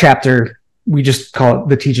in our chapter, we just call it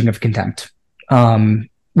the teaching of contempt.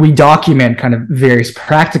 We document kind of various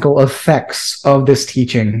practical effects of this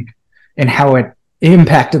teaching and how it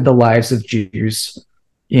impacted the lives of Jews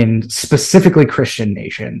in specifically Christian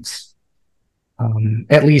nations,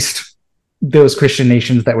 at least those Christian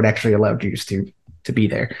nations that would actually allow Jews to be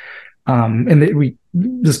there. And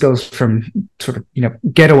this goes from sort of,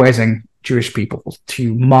 ghettoizing Jewish people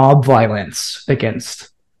to mob violence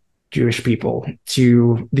against Jewish people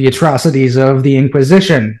to the atrocities of the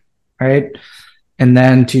Inquisition, right? And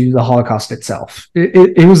then to the Holocaust itself.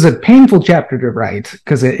 It was a painful chapter to write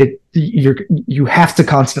because you have to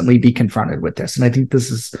constantly be confronted with this, and I think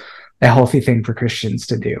this is a healthy thing for Christians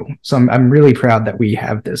to do. So I'm really proud that we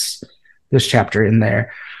have this chapter in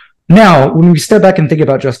there. Now, when we step back and think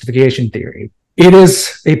about justification theory, it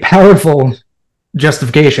is a powerful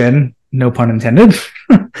justification, no pun intended.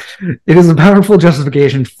 It is a powerful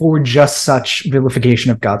justification for just such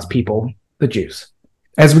vilification of God's people, the Jews.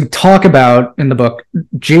 As we talk about in the book,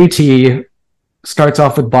 JT starts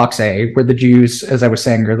off with box A, where the Jews, as I was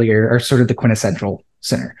saying earlier, are sort of the quintessential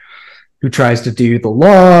sinner who tries to do the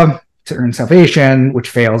law to earn salvation, which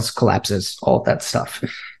fails, collapses, all of that stuff.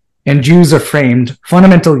 And Jews are framed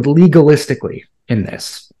fundamentally legalistically in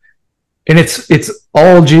this. And it's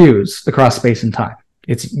all Jews across space and time.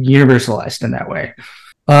 It's universalized in that way.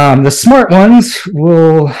 The smart ones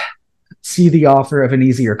will see the offer of an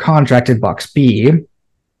easier contract in box B,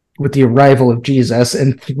 with the arrival of Jesus,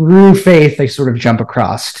 and through faith, they sort of jump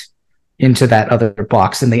across into that other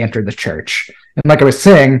box and they enter the church. And like I was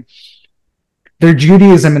saying, their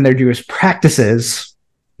Judaism and their Jewish practices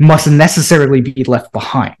must necessarily be left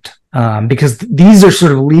behind, because these are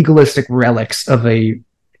sort of legalistic relics of a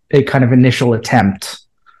kind of initial attempt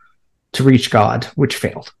to reach God, which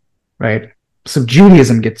failed, right? So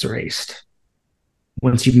Judaism gets erased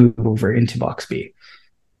once you move over into box B.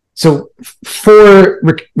 So for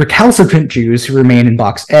recalcitrant Jews who remain in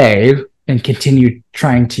box A and continue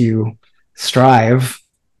trying to strive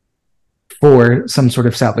for some sort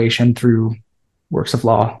of salvation through works of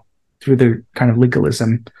law, through the kind of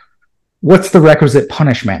legalism, what's the requisite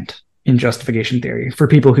punishment in justification theory for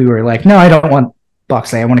people who are like, no, I don't want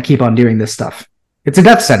box A, I want to keep on doing this stuff? It's a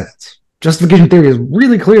death sentence. Justification theory is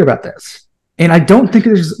really clear about this. And I don't think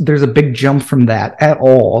there's a big jump from that at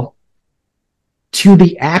all to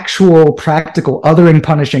the actual practical othering,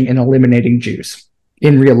 punishing, and eliminating Jews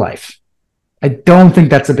in real life. I don't think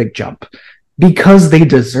that's a big jump, because they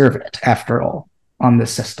deserve it, after all, on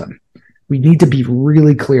this system. We need to be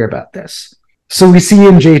really clear about this. So we see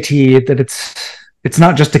in JT that it's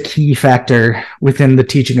not just a key factor within the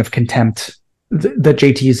teaching of contempt that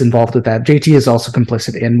JT is involved with that. JT is also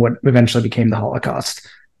complicit in what eventually became the Holocaust.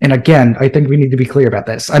 And again, I think we need to be clear about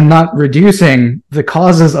this. I'm not reducing the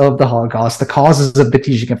causes of the Holocaust, the causes of the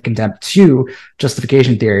teaching of contempt to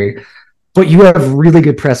justification theory, but you have really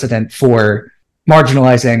good precedent for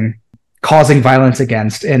marginalizing, causing violence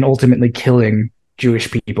against, and ultimately killing Jewish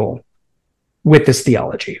people with this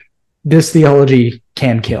theology. This theology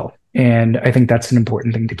can kill, and I think that's an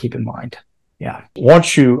important thing to keep in mind. Yeah.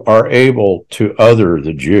 Once you are able to other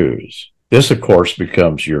the Jews, this, of course,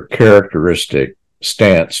 becomes your characteristic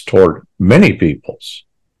stance toward many peoples.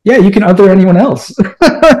 Yeah, you can other anyone else.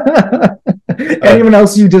 Anyone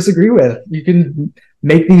else you disagree with. You can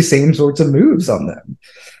make these same sorts of moves on them.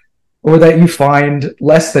 Or that you find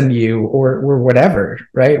less than you, or whatever,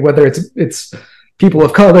 right? Whether it's people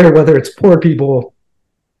of color, whether it's poor people,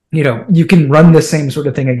 you can run the same sort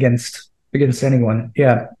of thing against anyone.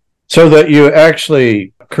 Yeah. So that you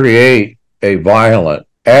actually create a violent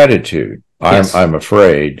attitude, Yes. I'm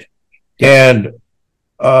afraid. And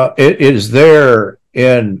it is there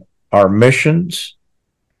in our missions,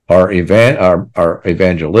 our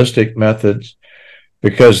evangelistic methods,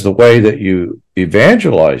 because the way that you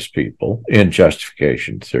evangelize people in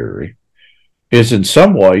justification theory is in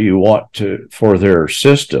some way you want to, for their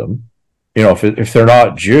system, if they're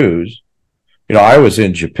not Jews, I was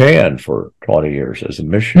in Japan for 20 years as a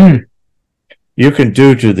missionary. You can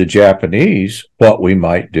do to the Japanese what we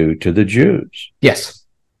might do to the Jews. Yes.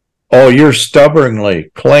 Oh, you're stubbornly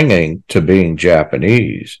clinging to being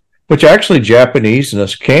Japanese, which actually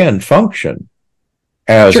Japaneseness can function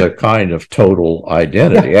as a kind of total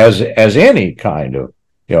identity, as any kind of,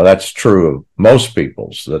 that's true of most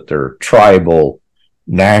peoples, that their tribal,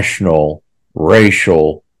 national,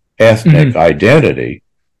 racial, ethnic identity,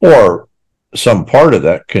 or some part of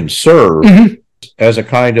that can serve as a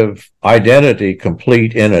kind of identity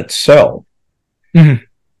complete in itself.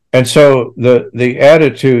 And so the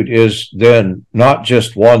attitude is then not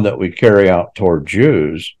just one that we carry out toward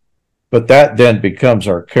Jews, but that then becomes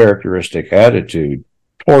our characteristic attitude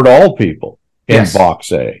toward all people in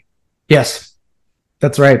box A. Yes,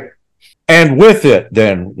 that's right. And with it,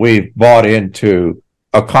 then we've bought into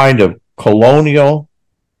a kind of colonial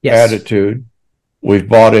attitude. We've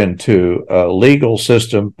bought into a legal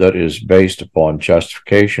system that is based upon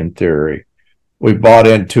justification theory. We've bought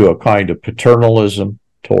into a kind of paternalism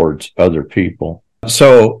towards other people.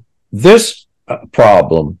 So this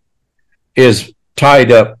problem is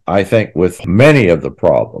tied up, I think, with many of the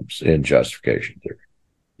problems in justification theory.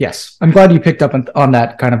 Yes, I'm glad you picked up on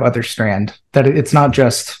that kind of other strand, that it's not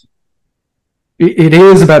just, it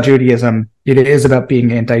is about Judaism, it is about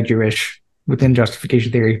being anti-Jewish within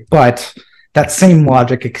justification theory, but that same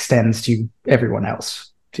logic extends to everyone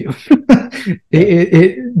else, too.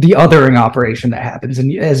 The othering operation that happens,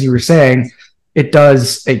 and as you were saying, it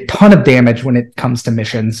does a ton of damage when it comes to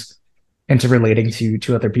missions and to relating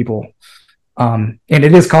to other people. And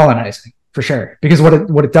it is colonizing, for sure. Because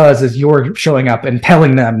what it does is you're showing up and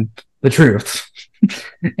telling them the truth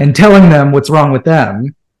and telling them what's wrong with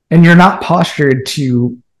them. And you're not postured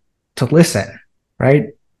to listen, right?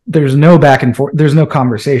 There's no back and forth. There's no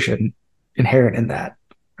conversation inherent in that,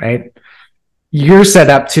 right? You're set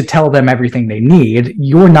up to tell them everything they need.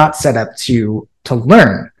 You're not set up to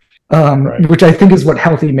learn. Which I think is what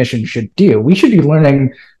healthy missions should do. We should be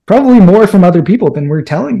learning probably more from other people than we're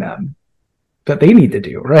telling them that they need to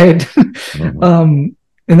do, right? And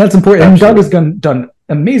that's important. And Doug has done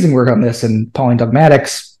amazing work on this, and Pauline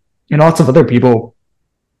Dogmatics and lots of other people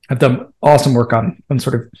have done awesome work on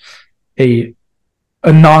sort of a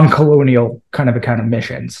non-colonial kind of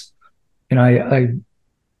missions. And I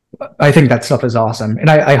think that stuff is awesome. And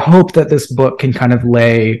I hope that this book can kind of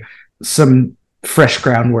lay some fresh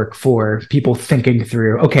groundwork for people thinking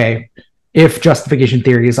through, okay, if justification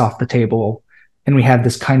theory is off the table and we have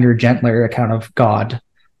this kinder, gentler account of God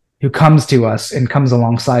who comes to us and comes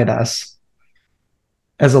alongside us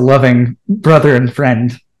as a loving brother and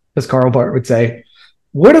friend, as Karl Barth would say,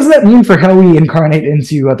 what does that mean for how we incarnate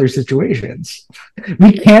into other situations?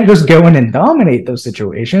 We can't just go in and dominate those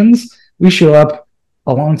situations. We show up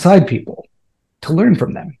alongside people to learn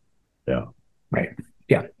from them. Yeah. Right.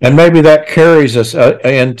 Yeah. And maybe that carries us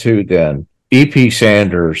into then E.P.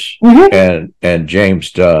 Sanders and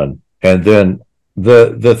James Dunn, and then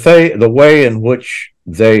the way in which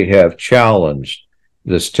they have challenged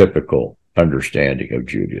this typical understanding of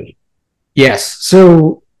Judaism. Yes.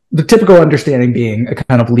 So the typical understanding being a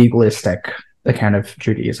kind of legalistic account of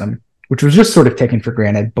Judaism, which was just sort of taken for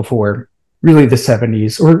granted before really the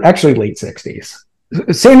 70s, or actually late 60s.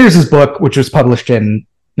 Sanders' book, which was published in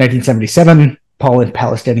 1977, Paul and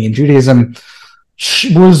Palestinian Judaism,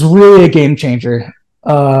 was really a game changer.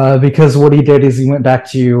 Because what he did is he went back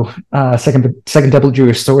to Second Temple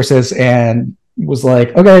Jewish sources and was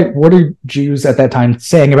like, okay, what are Jews at that time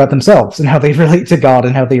saying about themselves and how they relate to God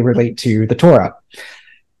and how they relate to the Torah?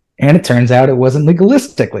 And it turns out it wasn't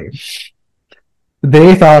legalistically.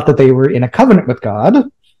 They thought that they were in a covenant with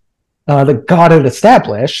God, that God had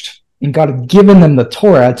established, and God had given them the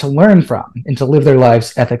Torah to learn from and to live their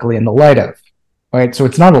lives ethically in the light of. Right? So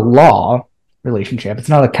it's not a law relationship. It's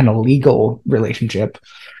not a kind of legal relationship.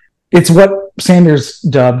 It's what Sanders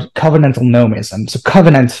dubbed covenantal nomism. So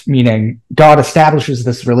covenant meaning God establishes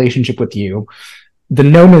this relationship with you. The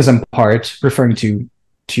nomism part referring to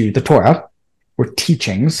the Torah or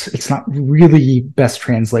teachings. It's not really best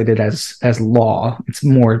translated as law. It's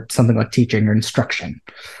more something like teaching or instruction.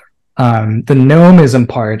 The nomism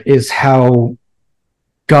part is how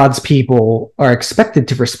God's people are expected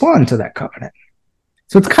to respond to that covenant.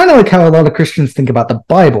 So it's kind of like how a lot of Christians think about the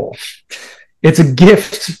Bible. It's a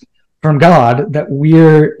gift from God that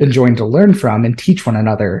we're enjoined to learn from and teach one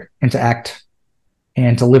another and to act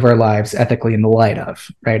and to live our lives ethically in the light of,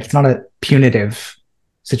 right? It's not a punitive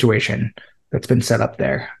situation that's been set up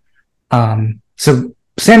there. So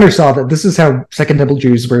Sanders saw that this is how Second Temple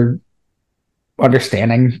Jews were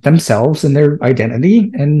understanding themselves and their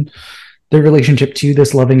identity and their relationship to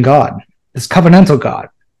this loving God, this covenantal God,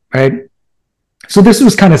 right? So this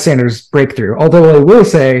was kind of Sanders' breakthrough. Although I will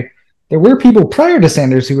say there were people prior to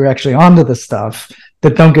Sanders who were actually onto this stuff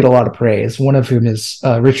that don't get a lot of praise. One of whom is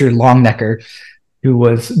Richard Longnecker, who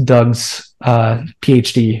was Doug's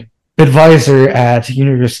PhD advisor at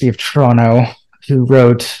University of Toronto, who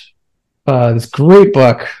wrote this great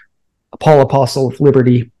book, Paul Apostle of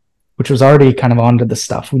Liberty, which was already kind of onto this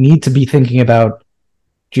stuff. We need to be thinking about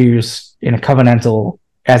Jews in a covenantal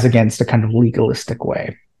as against a kind of legalistic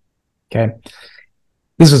way. Okay.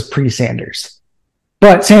 This was pre-Sanders.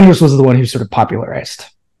 But Sanders was the one who sort of popularized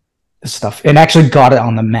this stuff and actually got it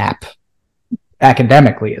on the map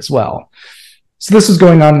academically as well. So this was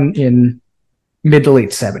going on in mid to late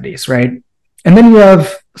 70s, right? And then you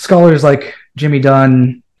have scholars like Jimmy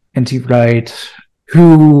Dunn, N.T. Wright,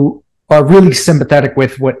 who are really sympathetic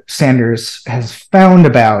with what Sanders has found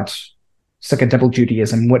about Second Temple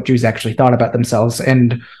Judaism, what Jews actually thought about themselves.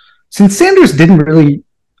 And since Sanders didn't really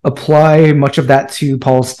apply much of that to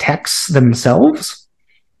Paul's texts themselves,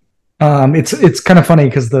 it's kind of funny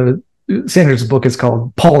because the Sanders' book is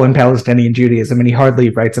called Paul and Palestinian Judaism, and he hardly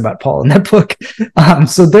writes about Paul in that book.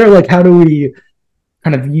 So they're like, how do we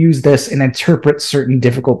kind of use this and interpret certain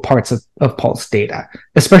difficult parts of Paul's data,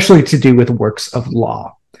 especially to do with works of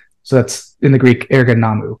law? So that's in the Greek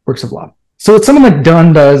ergonomou, works of law. So what someone like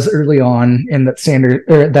Dunn does early on, and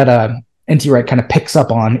that N.T. Wright kind of picks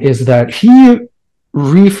up on, is that he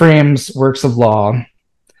reframes works of law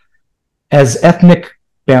as ethnic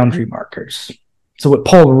boundary markers. So what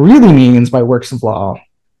Paul really means by works of law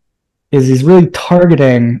is he's really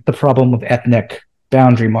targeting the problem of ethnic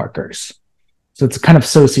boundary markers. So it's a kind of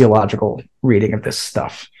sociological reading of this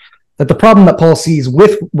stuff. That the problem that Paul sees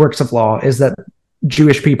with works of law is that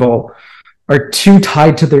Jewish people are too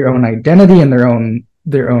tied to their own identity and their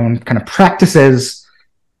own kind of practices,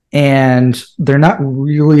 and they're not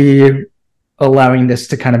really allowing this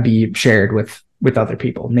to kind of be shared with other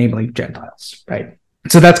people, namely Gentiles, right?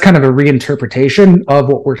 So that's kind of a reinterpretation of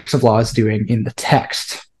what works of law is doing in the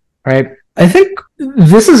text, right? I think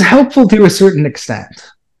this is helpful to a certain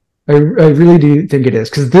extent. I really do think it is,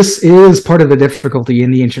 because this is part of the difficulty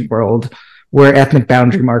in the ancient world where ethnic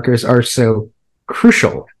boundary markers are so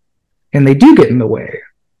crucial, and they do get in the way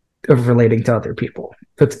of relating to other people.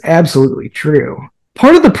 That's absolutely true.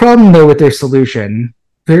 Part of the problem, though, with their solution,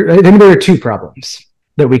 I think there are two problems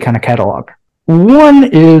that we kind of catalog. One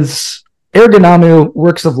is ergonomou,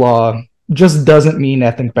 works of law, just doesn't mean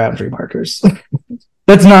ethnic boundary markers.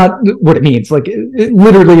 That's not what it means. Like,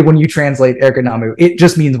 literally, when you translate ergonomou, it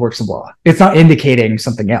just means works of law. It's not indicating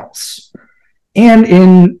something else. And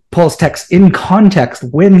in Paul's text, in context,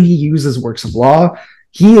 when he uses works of law,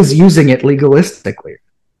 he is using it legalistically.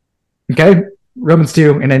 Okay? Romans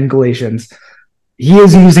 2 and then Galatians. He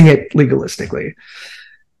is using it legalistically.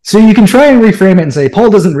 So you can try and reframe it and say, Paul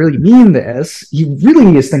doesn't really mean this. He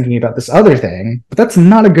really is thinking about this other thing, but that's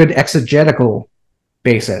not a good exegetical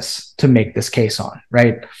basis to make this case on,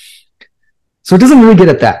 right? So it doesn't really get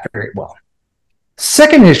at that very well.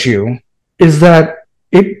 Second issue is that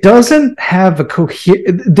it doesn't have a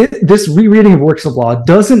this rereading of works of law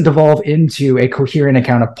doesn't devolve into a coherent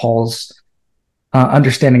account of Paul's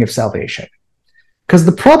understanding of salvation. Because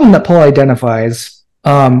the problem that Paul identifies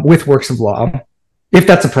with works of law, if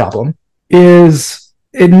that's a problem, is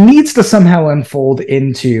it needs to somehow unfold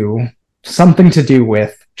into something to do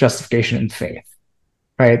with justification and faith,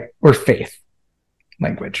 right? Or faith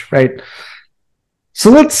language, right? So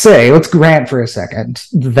let's grant for a second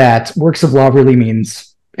that works of law really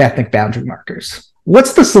means ethnic boundary markers.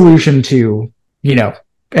 What's the solution to,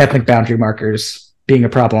 ethnic boundary markers being a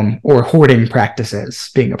problem or hoarding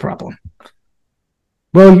practices being a problem?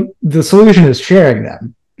 Well, the solution is sharing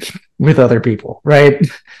them with other people, right?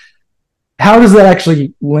 How does that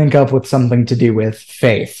actually link up with something to do with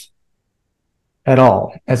faith at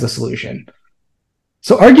all as a solution?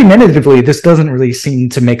 So argumentatively, this doesn't really seem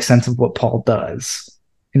to make sense of what Paul does.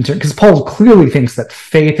 Because Paul clearly thinks that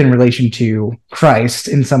faith in relation to Christ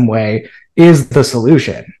in some way is the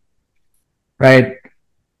solution, right?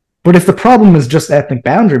 But if the problem is just ethnic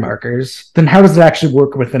boundary markers, then how does it actually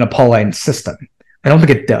work within a Pauline system? I don't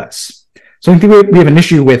think it does. So I think we have an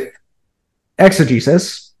issue with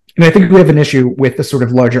exegesis, and I think we have an issue with the sort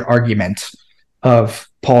of larger argument of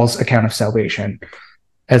Paul's account of salvation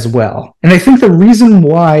as well. And I think the reason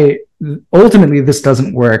why ultimately this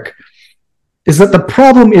doesn't work is that the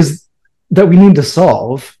problem is that we need to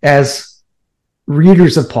solve as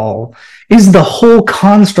readers of Paul is the whole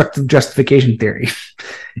construct of justification theory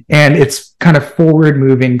and its kind of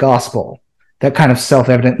forward-moving gospel that kind of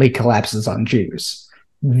self-evidently collapses on Jews.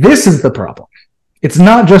 This is the problem. It's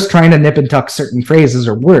not just trying to nip and tuck certain phrases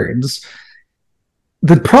or words.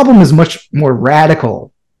 The problem is much more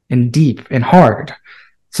radical and deep and hard.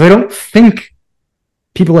 So I don't think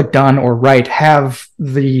people like Dunn or Wright have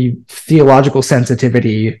the theological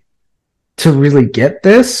sensitivity to really get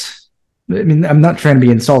this. I mean, I'm not trying to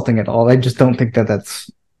be insulting at all. I just don't think that that's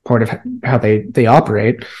part of how they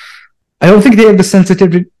operate. I don't think they have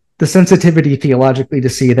the sensitivity theologically to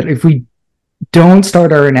see that if we don't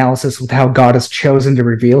start our analysis with how God has chosen to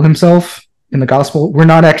reveal himself in the gospel, we're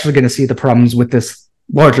not actually going to see the problems with this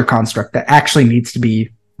larger construct that actually needs to be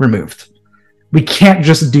removed. We can't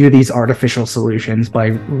just do these artificial solutions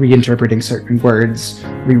by reinterpreting certain words,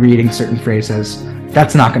 rereading certain phrases.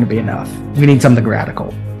 That's not going to be enough. We need something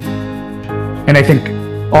radical. And I think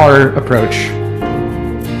our approach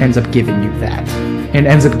ends up giving you that, and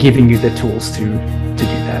ends up giving you the tools to do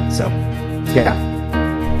that. So, yeah.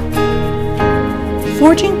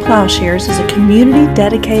 Forging Plowshares is a community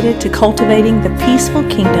dedicated to cultivating the peaceful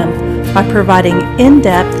kingdom by providing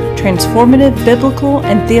in-depth, transformative biblical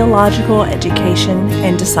and theological education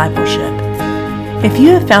and discipleship. If you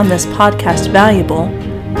have found this podcast valuable,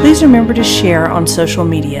 please remember to share on social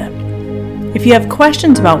media. If you have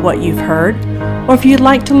questions about what you've heard, or if you'd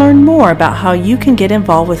like to learn more about how you can get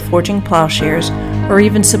involved with Forging Plowshares or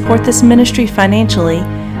even support this ministry financially,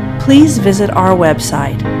 please visit our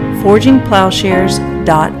website,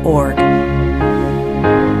 forgingplowshares.org.